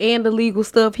with you and the legal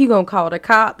stuff. He gonna call the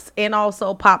cops and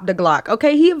also pop the Glock.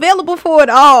 Okay, he available for it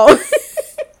all.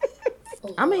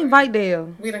 I'm gonna invite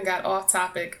Dale. We done got off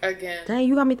topic again. Dang,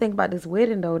 you got me thinking about this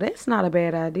wedding though. That's not a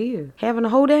bad idea. Having a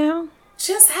hoedown?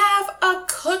 Just have a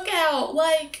cookout,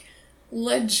 like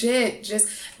legit. Just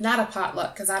not a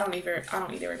potluck, because I don't eat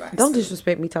everybody's. Don't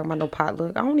disrespect me talking about no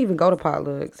potluck. I don't even go to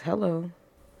potlucks. Hello.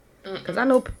 Because I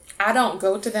know I don't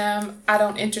go to them. I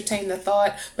don't entertain the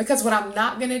thought, because what I'm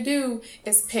not going to do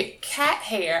is pick cat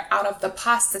hair out of the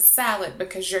pasta salad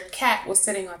because your cat was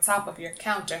sitting on top of your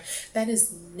counter. That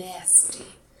is nasty.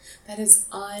 That is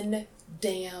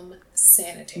undamn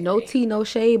sanitary. No tea, no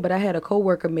shade, but I had a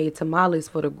coworker made tamales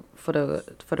for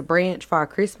the branch for our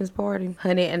Christmas party,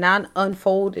 honey, and I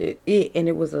unfolded it and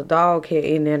it was a dog head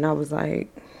in there, and I was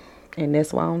like, and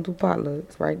that's why I don't do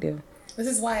potlucks right there. This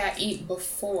is why I eat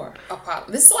before a potluck.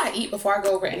 This is why I eat before I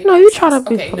go over anybody's No, you try to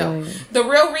be okay, no. The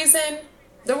real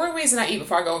reason I eat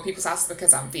before I go over people's house is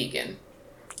because I'm vegan.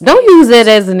 Don't use that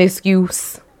as an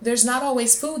excuse. There's not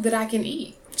always food that I can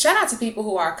eat. Shout out to people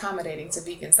who are accommodating to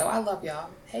vegans, though. I love y'all.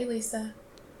 Hey, Lisa.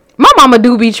 My mama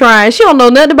do be trying. She don't know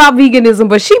nothing about veganism,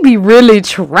 but she be really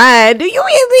trying. Do you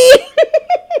hear me?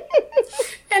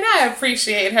 And I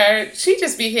appreciate her. She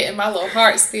just be hitting my little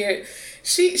heart spirit.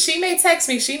 She may text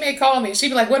me. She may call me. She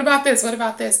be like, what about this? What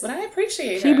about this? But I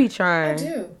appreciate her. She be trying. I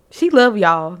do. She love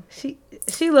y'all. She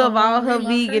love all her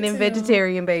vegan and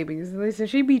vegetarian babies. Listen,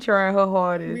 she be trying her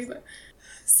hardest.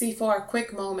 See, for a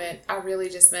quick moment, I really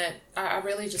just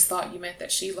thought you meant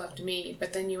that she loved me,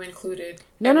 but then you included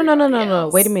No.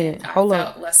 Wait a minute. Hold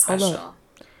up. Hold up.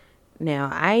 Now,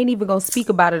 I ain't even gonna speak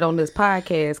about it on this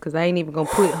podcast because I ain't even gonna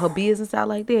put her business out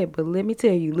like that. But let me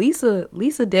tell you,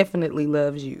 Lisa definitely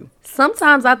loves you.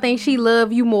 Sometimes I think she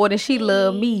love you more than she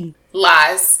love me.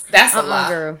 Lies. That's a lie.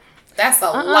 Girl. That's a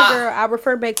lie. Girl, I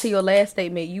refer back to your last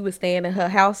statement. You were staying at her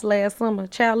house last summer.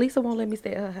 Child, Lisa won't let me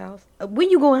stay at her house. When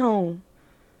you going home?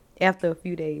 After a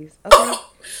few days. Okay.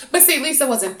 But see, Lisa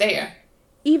wasn't there.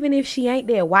 Even if she ain't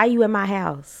there, why you at my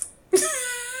house? You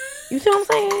see what I'm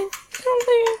saying? You know what I'm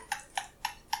saying?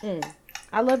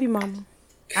 I love you, mama.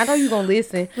 I know you gonna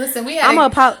listen. Listen, we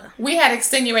had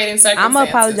extenuating circumstances. I'm gonna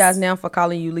apologize now for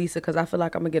calling you Lisa because I feel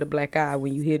like I'm gonna get a black eye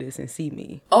when you hear this and see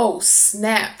me. Oh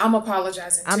snap! I'm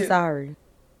apologizing too. I'm sorry.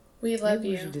 We love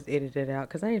you. You should just edit it out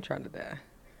because I ain't trying to die.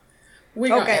 We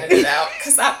gonna edit it out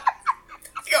because we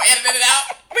gonna edit it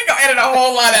out. We gonna edit a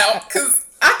whole lot out because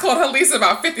I called her Lisa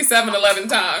about 11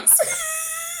 times.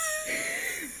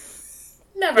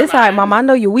 Never It's alright, mama. I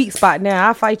know your weak spot now.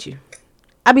 I'll fight you.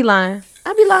 I be lying.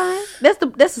 That's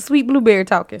the sweet blueberry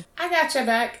talking. I got your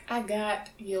back. I got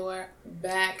your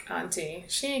back, auntie.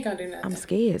 She ain't gonna do nothing. I'm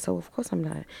scared, so of course I'm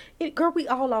not. Girl, we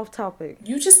all off topic.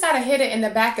 You just gotta hit it in the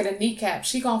back of the kneecap.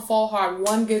 She gonna fall hard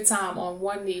one good time on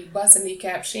one knee, bust a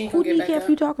kneecap. She ain't gonna get back up. Who kneecap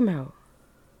you talking about?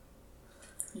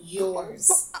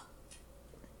 Yours.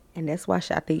 And that's why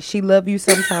I think she love you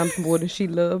sometimes more than she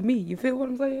love me. You feel what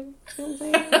I'm saying? You know what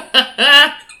I'm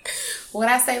saying? What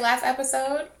I say last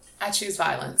episode? I choose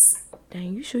violence.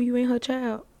 Dang, you sure you ain't her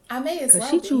child? I may as well.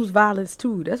 Because she choose violence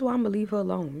too. That's why I'm going to leave her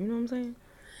alone. You know what I'm saying?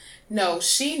 No,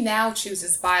 she now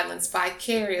chooses violence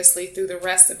vicariously through the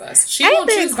rest of us. She won't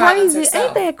choose violence herself.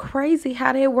 Ain't that crazy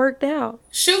how that worked out?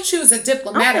 She'll choose a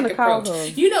diplomatic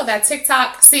approach. You know that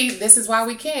TikTok, see, this is why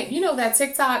we can't. You know that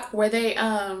TikTok where they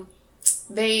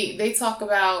talk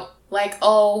about like,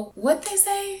 oh, what they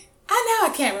say?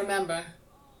 I can't remember.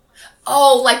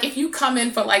 Oh, like if you come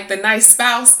in for like the nice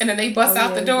spouse and then they bust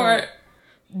out the door.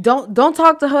 Don't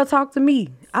talk to her, talk to me.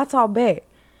 I talk back.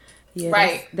 Yeah,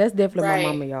 right. That's definitely my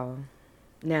mama, y'all.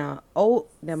 Now, I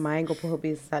ain't gonna put her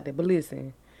business out there, but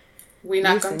listen. We're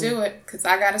not gonna do it because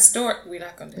I got a store. We're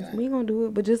not gonna do it. We ain't gonna do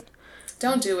it, but just.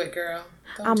 Don't do it, girl.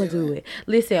 I'm gonna do it.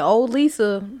 Listen, old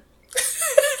Lisa,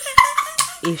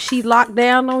 if she locked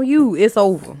down on you, it's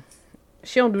over.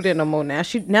 She don't do that no more now.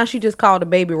 She just called the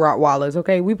baby Rottweilers,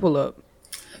 okay? We pull up.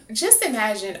 Just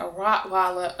imagine a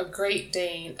Rottweiler, a Great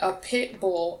Dane, a Pit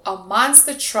Bull, a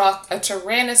monster truck, a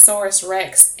Tyrannosaurus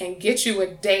Rex, and get you a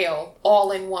Dale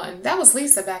all in one. That was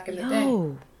Lisa back in the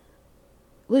day.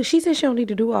 Look, she said she don't need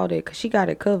to do all that because she got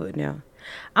it covered now.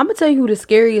 I'm going to tell you who the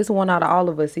scariest one out of all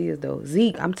of us is, though.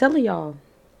 Zeke. I'm telling y'all.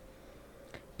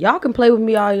 Y'all can play with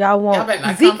me all y'all want. Y'all better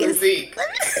not come for Zeke.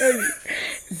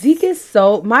 Zeke is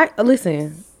so...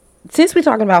 Listen, since we're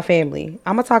talking about family,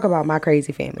 I'm going to talk about my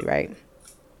crazy family, right?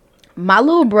 My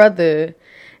little brother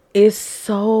is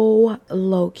so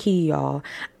low-key, y'all.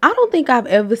 I don't think I've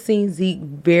ever seen Zeke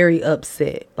very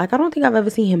upset. Like, I don't think I've ever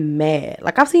seen him mad.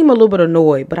 Like, I've seen him a little bit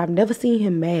annoyed, but I've never seen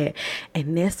him mad.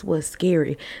 And that's what's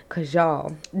scary. Because,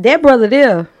 y'all, that brother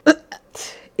there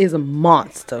is a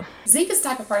monster. Zeke is the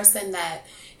type of person that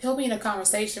he'll be in a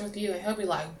conversation with you and he'll be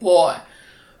like, boy,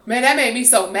 Man, that made me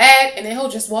so mad, and then he'll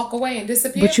just walk away and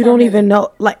disappear. But you don't even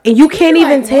know, like, and you can't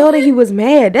even tell that he was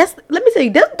mad. Let me tell you,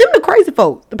 them the crazy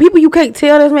folks. The people you can't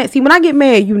tell that's mad. See, when I get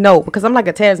mad, you know, because I'm like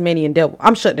a Tasmanian devil.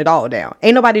 I'm shutting it all down.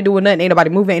 Ain't nobody doing nothing. Ain't nobody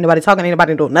moving. Ain't nobody talking. Ain't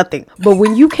nobody doing nothing. But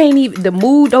when you can't even, the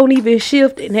mood don't even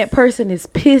shift, and that person is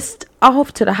pissed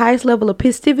off to the highest level of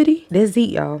pissivity, that's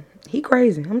Zeke, y'all. He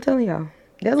crazy. I'm telling y'all,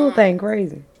 that little thing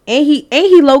crazy. And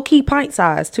he low key pint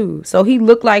size too, so he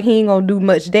look like he ain't gonna do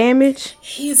much damage.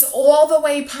 He's all the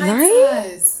way pint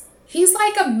size. He's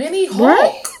like a mini Hulk.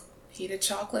 Right? He the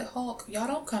chocolate Hulk. Y'all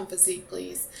don't come for Zeke,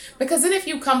 please, because then if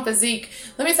you come for Zeke,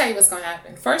 let me tell you what's gonna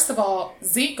happen. First of all,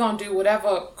 Zeke gonna do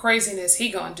whatever craziness he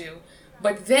gonna do,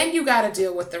 but then you gotta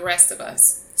deal with the rest of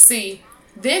us. See,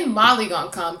 then Molly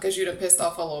gonna come because you done pissed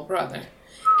off her little brother.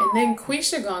 And then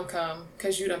Quisha gonna come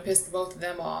because you done pissed both of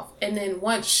them off. And then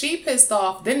once she pissed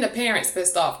off, then the parents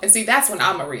pissed off. And see, that's when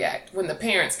I'ma react, when the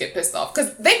parents get pissed off.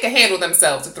 Because they can handle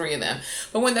themselves, the three of them.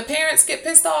 But when the parents get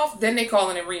pissed off, then they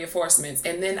calling in reinforcements.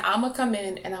 And then I'ma come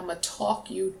in and I'ma talk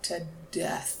you to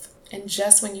death. And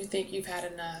just when you think you've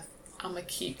had enough, I'ma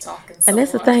keep talking some And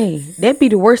that's more. the thing. That'd be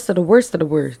the worst of the worst of the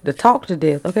worst. The talk to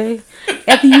death, okay?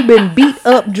 After you've been beat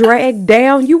up, dragged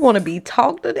down, you want to be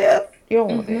talked to death? You don't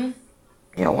want that.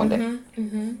 You don't want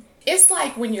that. It's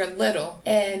like when you're little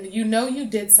and you know you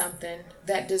did something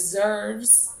that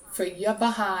deserves for your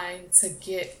behind to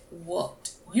get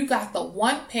whooped. You got the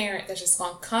one parent that's just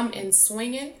going to come in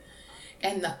swinging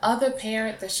and the other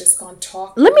parent that's just going to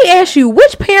talk. Let me ask you,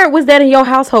 which parent was that in your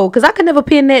household? Because I could never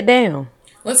pin that down.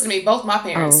 Listen to me, both my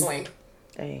parents swing.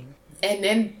 Dang.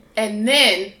 And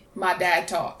then my dad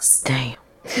talks. Damn.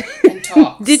 And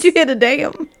talks. Did you hear the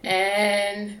damn?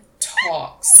 And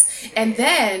talks. And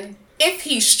then, if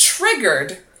he's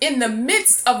triggered in the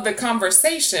midst of the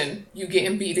conversation, you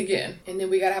getting beat again. And then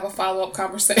we gotta have a follow-up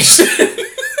conversation.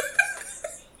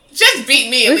 Just beat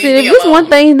me and leave me alone. If there's one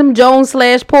thing them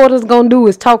Jones/Porters gonna do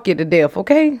is talk you to death,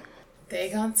 okay?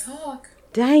 They gonna talk.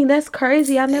 Dang, that's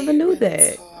crazy. I never knew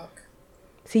that. Talk.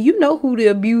 See, you know who the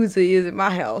abuser is in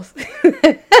my house.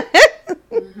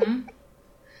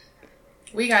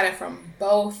 We got it from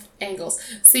both angles.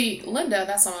 See, Linda,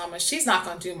 that's my mama. She's not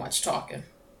going to do much talking.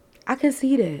 I can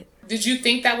see that. Did you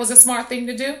think that was a smart thing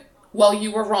to do? Well,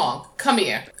 you were wrong. Come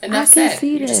here. Enough said.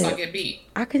 You're just going to get beat.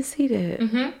 I can see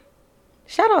that.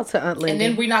 Shout out to Aunt Linda. And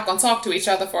then we're not going to talk to each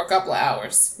other for a couple of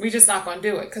hours. We're just not going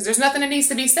to do it. Because there's nothing that needs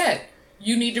to be said.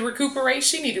 You need to recuperate.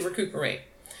 She need to recuperate.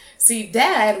 See,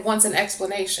 Dad wants an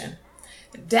explanation.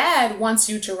 Dad wants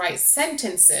you to write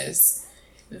sentences,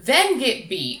 then get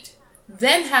beat,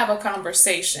 then have a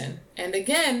conversation. And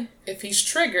again, if he's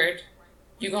triggered,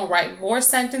 you're going to write more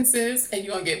sentences and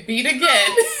you're going to get beat again.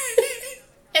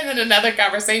 And then another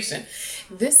conversation.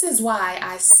 This is why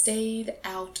I stayed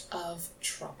out of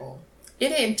trouble. It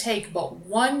didn't take but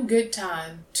one good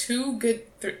time, two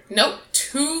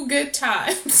good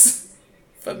times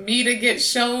for me to get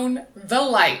shown the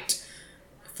light.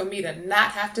 For me to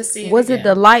not have to see it Was again. it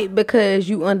the light because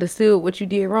you understood what you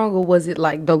did wrong, or was it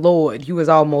like the Lord? You was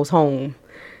almost home.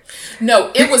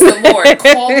 No, it was the Lord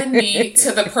calling me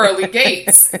to the pearly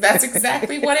gates. That's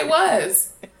exactly what it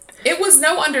was. It was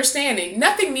no understanding.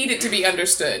 Nothing needed to be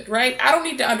understood, right? I don't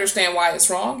need to understand why it's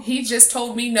wrong. He just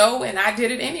told me no, and I did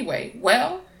it anyway.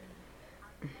 Well,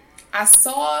 I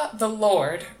saw the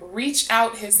Lord reach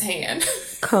out his hand.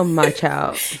 Come, my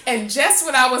child. And just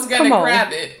when I was going to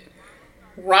grab it,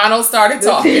 Ronald started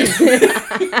talking.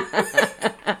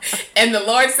 And the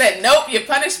Lord said, nope, your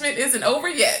punishment isn't over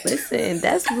yet. Listen,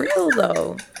 that's real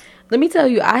though. Let me tell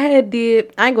you, I ain't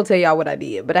gonna tell y'all what I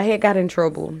did, but I had got in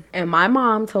trouble. And my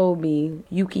mom told me,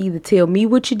 you can either tell me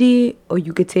what you did or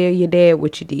you could tell your dad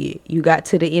what you did. You got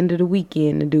to the end of the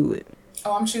weekend to do it.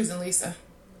 Oh, I'm choosing Lisa.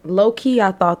 Low key,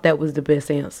 I thought that was the best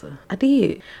answer. I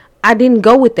did. I didn't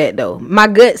go with that though. My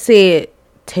gut said,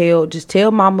 just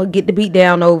tell mama, get the beat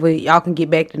down over, y'all can get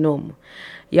back to normal.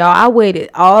 Y'all, I waited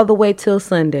all the way till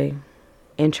Sunday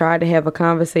and tried to have a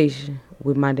conversation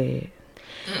with my dad.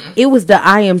 It was and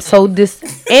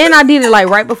I did it like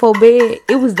right before bed.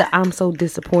 It was I'm so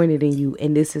disappointed in you,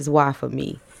 and this is why for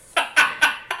me.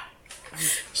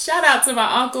 Shout out to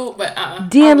my uncle, but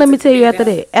Then let me tell you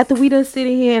after we done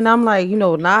sitting here and I'm like,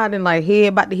 nodding like head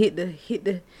about to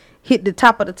hit the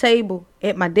top of the table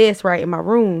at my desk right in my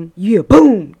room. Yeah,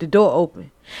 boom, the door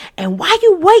open. And why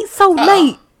you wait so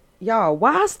late? Y'all,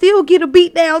 why I still get a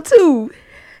beat down too?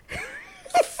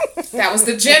 That was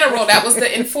the general. That was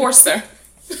the enforcer.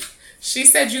 She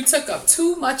said you took up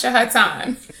too much of her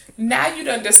time. Now you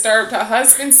done disturbed her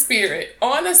husband's spirit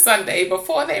on a Sunday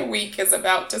before their week is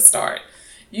about to start.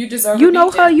 You deserve. You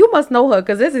know her. You must know her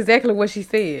because that's exactly what she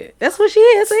said. That's what she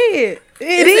has said.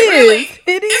 It is. Really?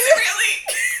 It is. Is it really?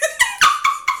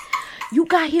 You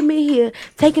got him in here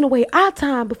taking away our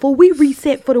time before we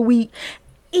reset for the week.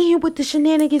 And with the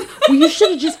shenanigans, well, you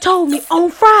should have just told me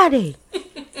on Friday.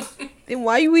 Then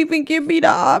why you even give me the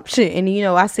option? And you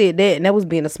know, I said that, and that was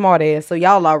being a smart ass. So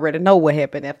y'all already know what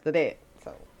happened after that.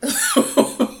 So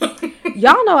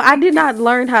y'all know I did not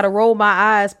learn how to roll my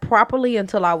eyes properly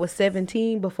until I was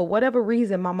 17. But for whatever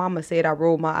reason, my mama said I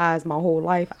rolled my eyes my whole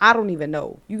life. I don't even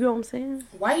know. You know what I'm saying?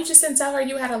 Why you just didn't tell her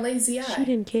you had a lazy eye? She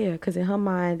didn't care because in her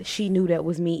mind, she knew that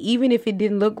was me. Even if it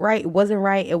didn't look right, it wasn't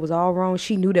right, it was all wrong.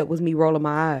 She knew that was me rolling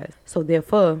my eyes. So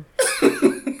therefore,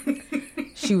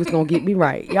 she was going to get me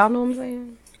right. Y'all know what I'm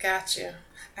saying? Gotcha.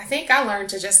 I think I learned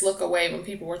to just look away when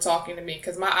people were talking to me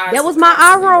because my eyes. That was my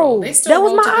eye roll. That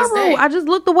was my eye roll. Day. I just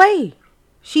looked away.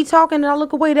 She talking and I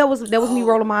look away. That was me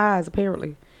rolling my eyes,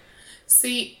 apparently.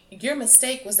 See, your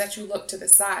mistake was that you looked to the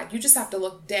side. You just have to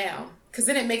look down because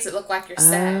then it makes it look like you're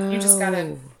sad. You just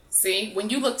gotta see when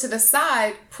you look to the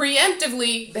side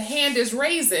preemptively. The hand is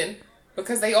raising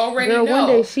because they already know. One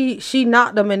day she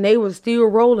knocked them and they was still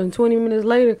rolling 20 minutes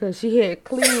later because she had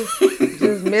clean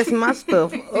just messed my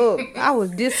stuff up. I was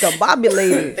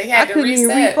discombobulated. I couldn't even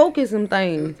refocus some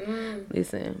things.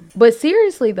 Listen, but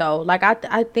seriously though, like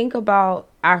I think about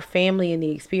our family and the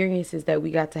experiences that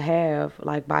we got to have,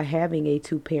 like by having a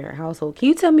 2-parent household. Can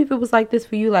you tell me if it was like this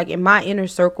for you? Like in my inner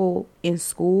circle in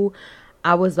school,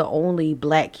 I was the only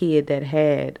black kid that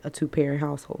had a 2-parent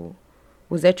household.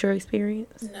 Was that your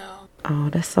experience? No. Oh,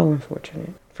 that's so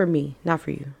unfortunate. For me, not for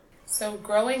you. So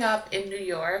growing up in New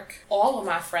York, all of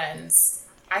my friends,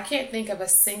 I can't think of a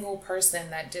single person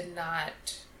that did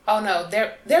not. Oh no,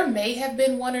 there may have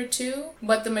been one or two,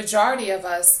 but the majority of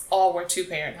us all were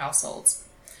 2-parent households.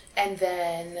 And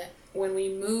then when we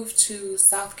moved to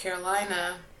South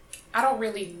Carolina, I don't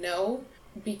really know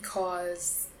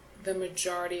because the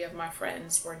majority of my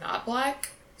friends were not black.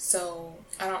 So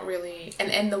I don't really,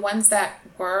 and the ones that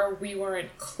were, we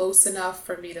weren't close enough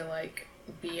for me to like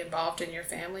be involved in your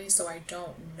family. So I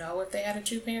don't know if they had a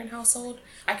 2-parent household.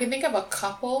 I can think of a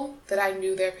couple that I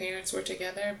knew their parents were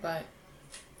together, but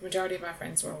the majority of my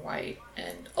friends were white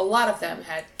and a lot of them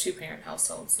had 2-parent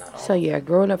households, not all. So yeah,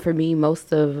 growing up for me,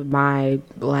 most of my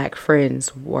black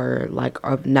friends were like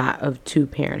not of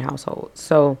 2-parent households.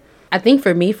 So I think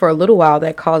for me, for a little while,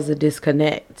 that caused a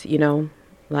disconnect, you know,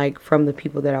 like from the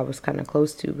people that I was kind of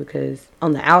close to, because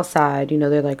on the outside, you know,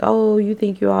 they're like, oh, you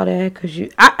think you all that because you,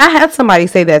 I had somebody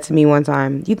say that to me one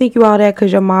time. You think you all that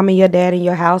because your mom and your dad in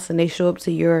your house and they show up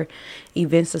to your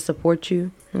events to support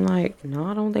you? I'm like, no,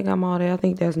 I don't think I'm all that. I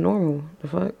think that's normal. The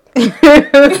fuck?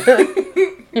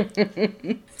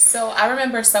 So I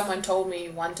remember someone told me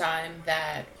one time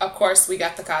that, of course, we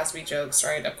got the Cosby jokes,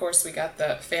 right? Of course, we got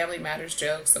the Family Matters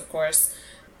jokes. Of course,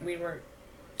 we were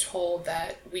told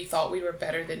that we thought we were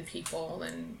better than people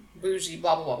and bougie,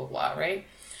 blah, blah, blah, blah, blah, right?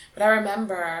 But I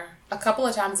remember a couple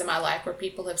of times in my life where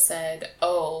people have said,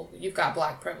 oh, you've got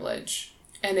black privilege.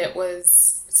 And it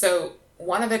was, so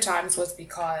one of the times was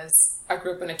because I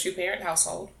grew up in a 2-parent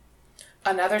household.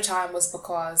 Another time was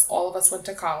because all of us went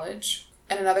to college.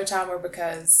 And another time were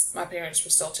because my parents were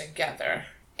still together.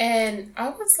 And I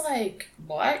was like,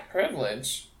 black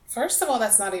privilege? First of all,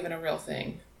 that's not even a real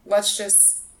thing. Let's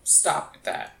just stop with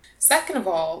that. Second of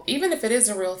all, even if it is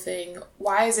a real thing,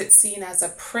 why is it seen as a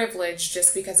privilege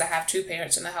just because I have 2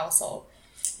 parents in the household?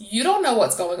 You don't know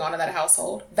what's going on in that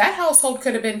household. That household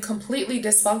could have been completely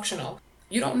dysfunctional.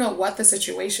 You don't know what the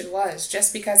situation was.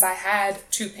 Just because I had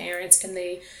 2 parents and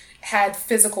they had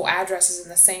physical addresses in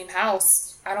the same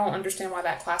house, I don't understand why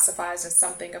that classifies as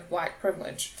something of black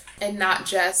privilege and not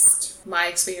just my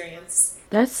experience.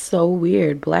 That's so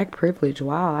weird. Black privilege.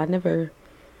 Wow, I never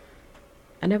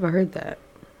heard that.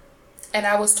 And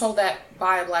I was told that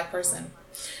by a black person.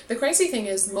 The crazy thing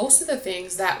is most of the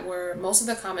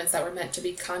comments that were meant to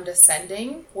be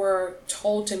condescending were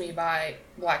told to me by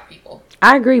black people.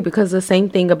 I agree, because the same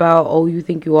thing about, oh, you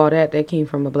think you all that came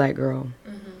from a black girl.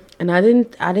 Mm-hmm. And I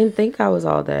didn't think I was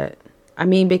all that. I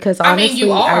mean, because honestly,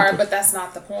 you are, but that's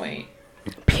not the point.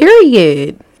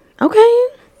 Period. Okay.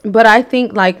 But I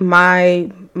think like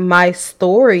my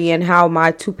story and how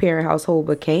my 2-parent household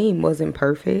became wasn't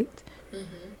perfect.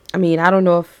 Mm-hmm. I mean, I don't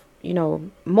know if, you know,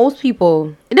 most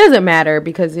people, it doesn't matter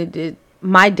because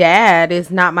my dad is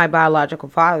not my biological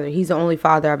father. He's the only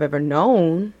father I've ever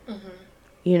known, mm-hmm.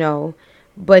 you know,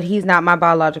 but he's not my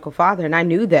biological father. And I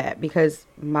knew that because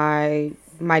my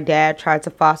dad tried to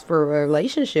foster a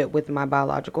relationship with my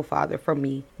biological father from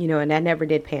me, you know, and that never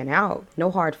did pan out.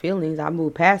 No hard feelings. I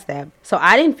moved past that. So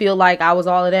I didn't feel like I was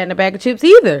all of that in a bag of chips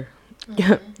either.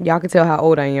 Mm-hmm. Y'all can tell how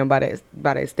old I am by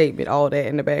that statement. All that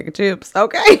in the bag of chips.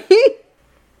 Okay.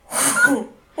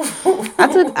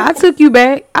 I took you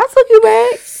back.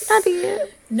 I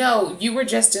did. No, you were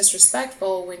just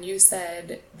disrespectful when you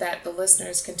said that the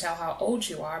listeners can tell how old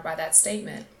you are by that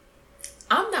statement.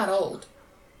 I'm not old,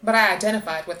 but I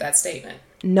identified with that statement.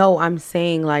 No, I'm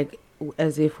saying like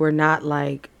as if we're not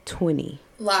like 20.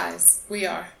 Lies. We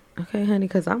are. Okay, honey,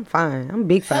 because I'm fine. I'm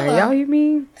big fine. Hello. Y'all hear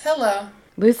me? Hello.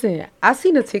 Listen, I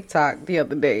seen a TikTok the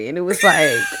other day, and it was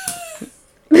like,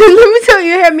 let me tell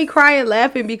you, it had me crying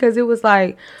laughing because it was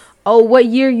like, oh, what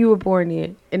year you were born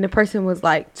in? And the person was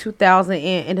like 2000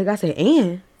 and the guy said,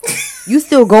 and you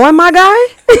still going, my guy?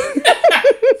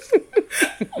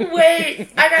 Wait,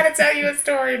 I gotta tell you a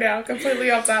story now,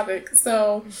 completely off topic.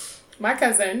 So my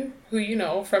cousin, who you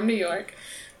know from New York,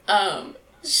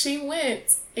 she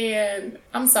went, and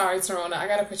I'm sorry, Torona, I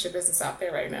gotta put your business out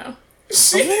there right now.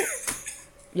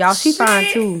 Y'all, she fine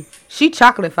too. She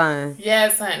chocolate fine.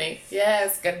 Yes, honey.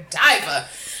 Yes, Godiva.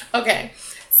 Okay,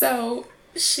 so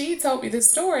she told me this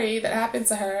story that happened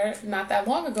to her not that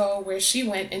long ago where she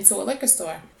went into a liquor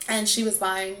store and she was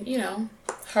buying, you know,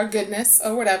 her goodness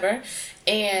or whatever,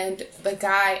 and the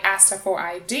guy asked her for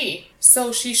ID.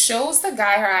 So she shows the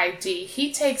guy her ID.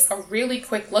 He takes a really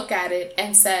quick look at it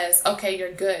and says, okay,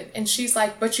 you're good. And she's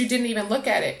like, but you didn't even look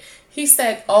at it. He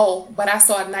said, oh, but I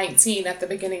saw 19 at the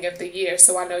beginning of the year,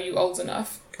 so I know you old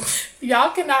enough.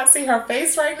 Y'all cannot see her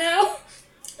face right now.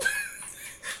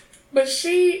 But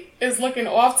she is looking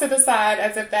off to the side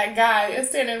as if that guy is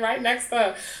standing right next to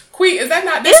her. Queen, is that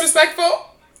not disrespectful?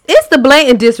 It's the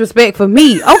blatant disrespect for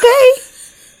me, okay?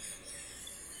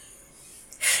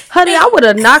 Honey, I would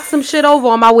have knocked some shit over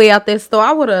on my way out that store.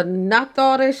 I would have knocked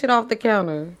all that shit off the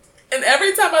counter. And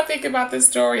every time I think about this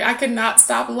story, I cannot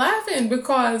stop laughing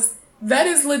because that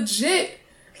is legit.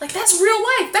 Like, that's real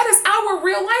life. That is our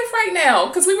real life right now.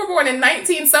 Because we were born in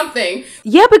 19-something.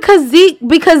 Yeah, because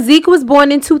Zeke was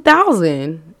born in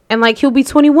 2000. And, like, he'll be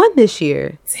 21 this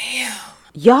year. Damn.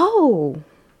 Yo.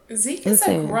 Zeke is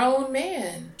a grown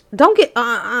man. Don't get...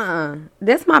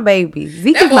 That's my baby.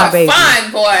 Zeke is my baby.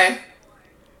 Fine, boy.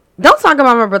 Don't talk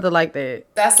about my brother like that.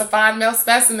 That's a fine male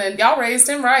specimen. Y'all raised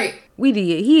him right. We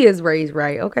did. He is raised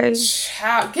right, okay?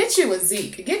 Child, get you a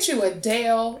Zeke. Get you a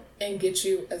Dale and get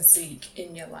you a Zeke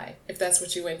in your life. If that's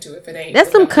what you into. If it ain't.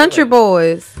 That's some country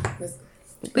boys.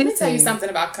 Let me tell you something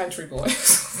about country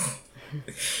boys.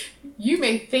 You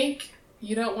may think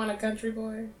you don't want a country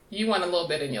boy. You want a little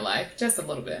bit in your life. Just a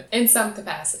little bit. In some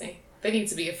capacity. They need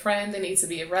to be a friend. They need to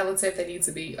be a relative. They need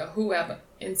to be a whoever.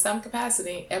 In some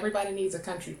capacity, everybody needs a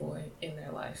country boy in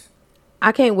their life.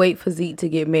 I can't wait for Zeke to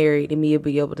get married and me to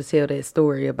be able to tell that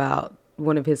story about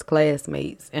one of his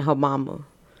classmates and her mama.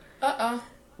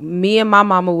 Me and my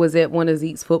mama was at one of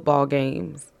Zeke's football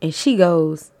games. And she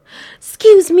goes,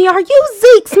 excuse me, are you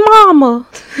Zeke's mama?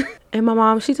 And my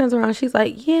mom, she turns around. She's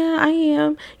like, yeah, I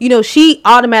am. You know, she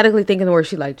automatically thinking the word.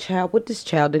 She's like, child, what this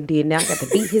child done did? Now I got to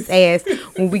beat his ass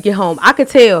when we get home. I could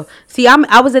tell. See,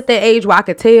 I was at that age where I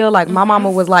could tell. Like, my mama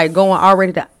was like going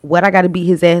already to what I got to beat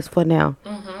his ass for now.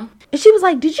 Mm-hmm. And she was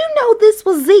like, did you know this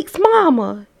was Zeke's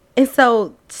mama? And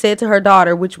so said to her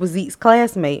daughter, which was Zeke's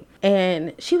classmate.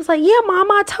 And she was like, yeah,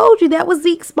 mama, I told you that was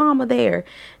Zeke's mama there.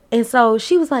 And so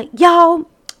she was like, y'all,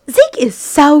 Zeke is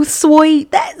so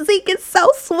sweet. That Zeke is so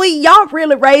sweet. Y'all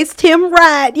really raised him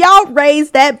right. Y'all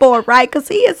raised that boy right because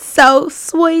he is so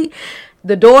sweet.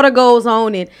 The daughter goes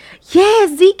on and, yeah,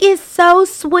 Zeke is so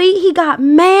sweet. He got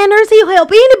manners. He'll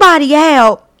help anybody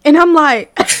out. And I'm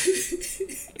like,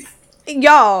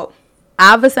 y'all,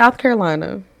 Ivor, South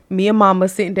Carolina. Me and mama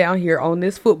sitting down here on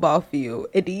this football field.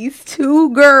 And these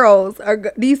two girls,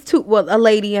 a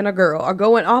lady and a girl, are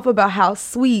going off about how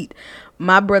sweet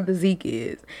my brother Zeke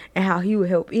is and how he would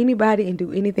help anybody and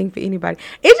do anything for anybody.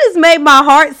 It just made my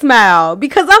heart smile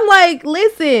because I'm like,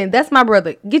 listen, that's my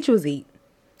brother. Get you a Zeke.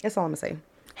 That's all I'm gonna say.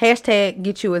 Hashtag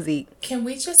get you a Zeke. Can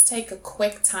we just take a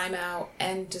quick time out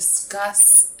and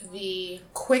discuss the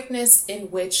quickness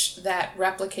in which that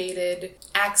replicated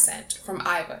accent from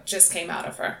Ivor just came out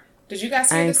of her? Did you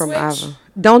guys hear the switch? I ain't from Ivor.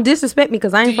 Don't disrespect me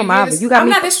because I ain't from Ivor. You got I'm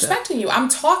me. not disrespecting you. I'm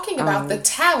talking about the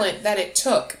talent that it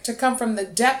took to come from the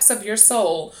depths of your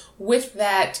soul with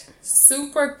that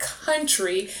super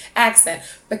country accent.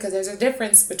 Because there's a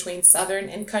difference between Southern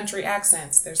and country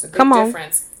accents. There's a big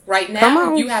difference. Right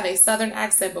now, you have a Southern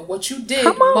accent, but what you did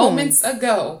moments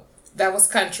ago, that was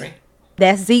country.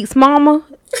 That's Zeke's mama.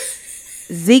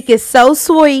 Zeke is so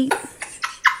sweet.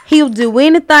 He'll do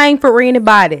anything for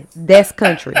anybody. That's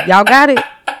country. Y'all got it?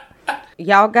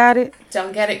 Y'all got it?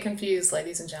 Don't get it confused,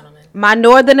 ladies and gentlemen. My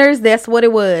Northerners, that's what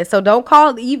it was. So don't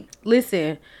call...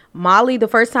 Listen, Molly, the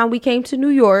first time we came to New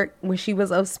York, when she was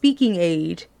of speaking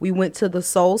age, we went to the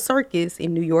Soul Circus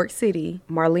in New York City.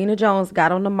 Marlena Jones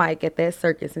got on the mic at that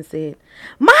circus and said,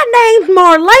 "My name's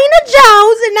Marlena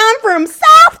Jones and I'm from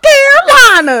South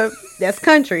Carolina." That's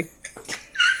country.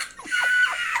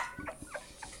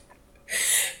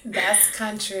 That's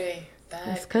country.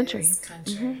 That's country.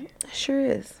 Country. Mm-hmm. It sure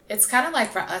is. It's kind of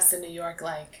like for us in New York,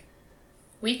 like,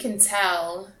 we can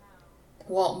tell,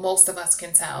 well, most of us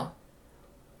can tell,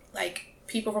 like,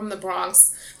 people from the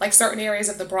Bronx, like certain areas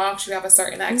of the Bronx, you have a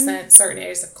certain accent. Certain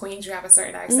areas of Queens, you have a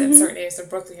certain accent. Certain areas of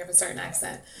Brooklyn, you have a certain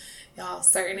accent. Y'all,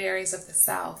 certain areas of the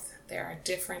South, there are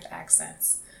different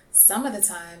accents. Some of the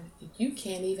time, you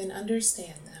can't even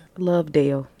understand them. Love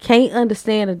Dale. Can't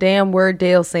understand a damn word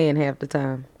Dale's saying half the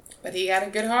time. But he got a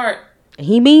good heart.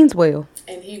 He means well.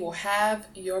 And he will have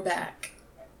your back.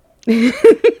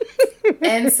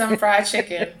 And some fried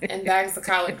chicken and bags of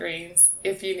collard greens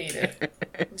if you need it.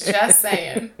 Just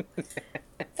saying.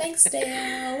 Thanks,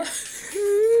 Dale.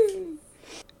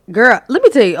 Girl, let me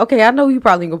tell you. Okay, I know you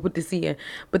probably ain't gonna put this in,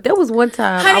 but there was one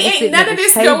time. Honey, ain't none of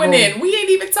this going in. We ain't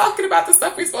even talking about the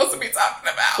stuff we're supposed to be talking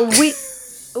about. We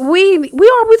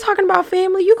talking about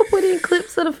family. You can put in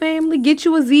clips of the family. Get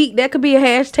you a Zeke. That could be a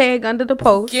hashtag under the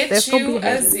post. That's you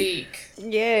a Zeke.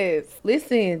 Yes.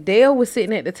 Listen, Dale was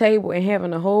sitting at the table and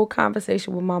having a whole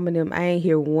conversation with Mom and them. I ain't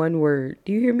hear one word.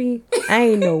 Do you hear me? I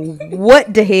ain't know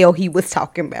what the hell he was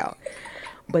talking about.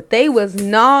 But they was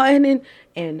nodding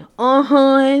and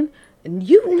and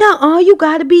you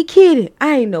gotta be kidding.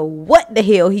 I ain't know what the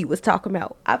hell he was talking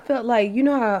about. I felt like, you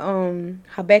know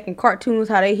how back in cartoons,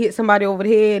 how they hit somebody over the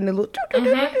head and the little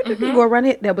go around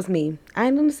it. That was me. I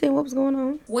didn't understand what was going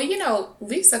on. Well, you know,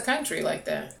 Lisa country like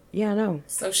that. Yeah, I know.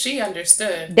 So she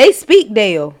understood. They speak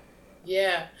Dale.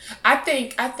 Yeah. I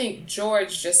think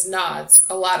George just nods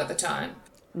a lot of the time.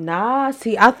 Nah,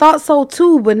 see, I thought so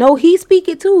too, but no, he speak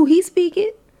it too. He speak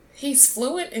it. He's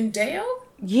fluent in Dale?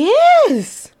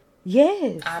 Yes.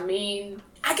 Yes. I mean,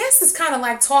 I guess it's kind of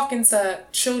like talking to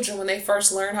children when they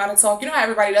first learn how to talk. You know how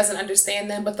everybody doesn't understand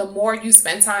them, but the more you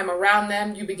spend time around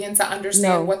them, you begin to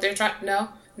understand what they're trying. No,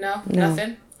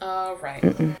 nothing. All right.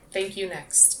 Thank you.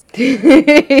 Next. Get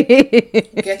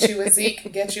you a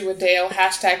Zeke. Get you a Dale.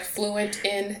 Hashtag fluent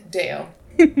in Dale.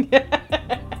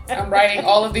 I'm writing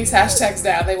all of these hashtags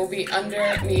down. They will be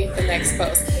underneath the next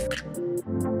post.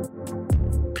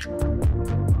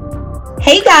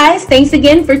 Hey guys, thanks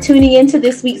again for tuning in to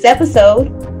this week's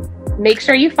episode. Make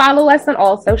sure you follow us on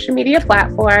all social media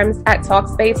platforms at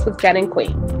Talkspace with Jen and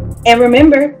Queen. And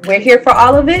remember, we're here for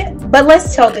all of it, but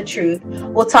let's tell the truth.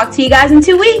 We'll talk to you guys in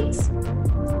 2 weeks.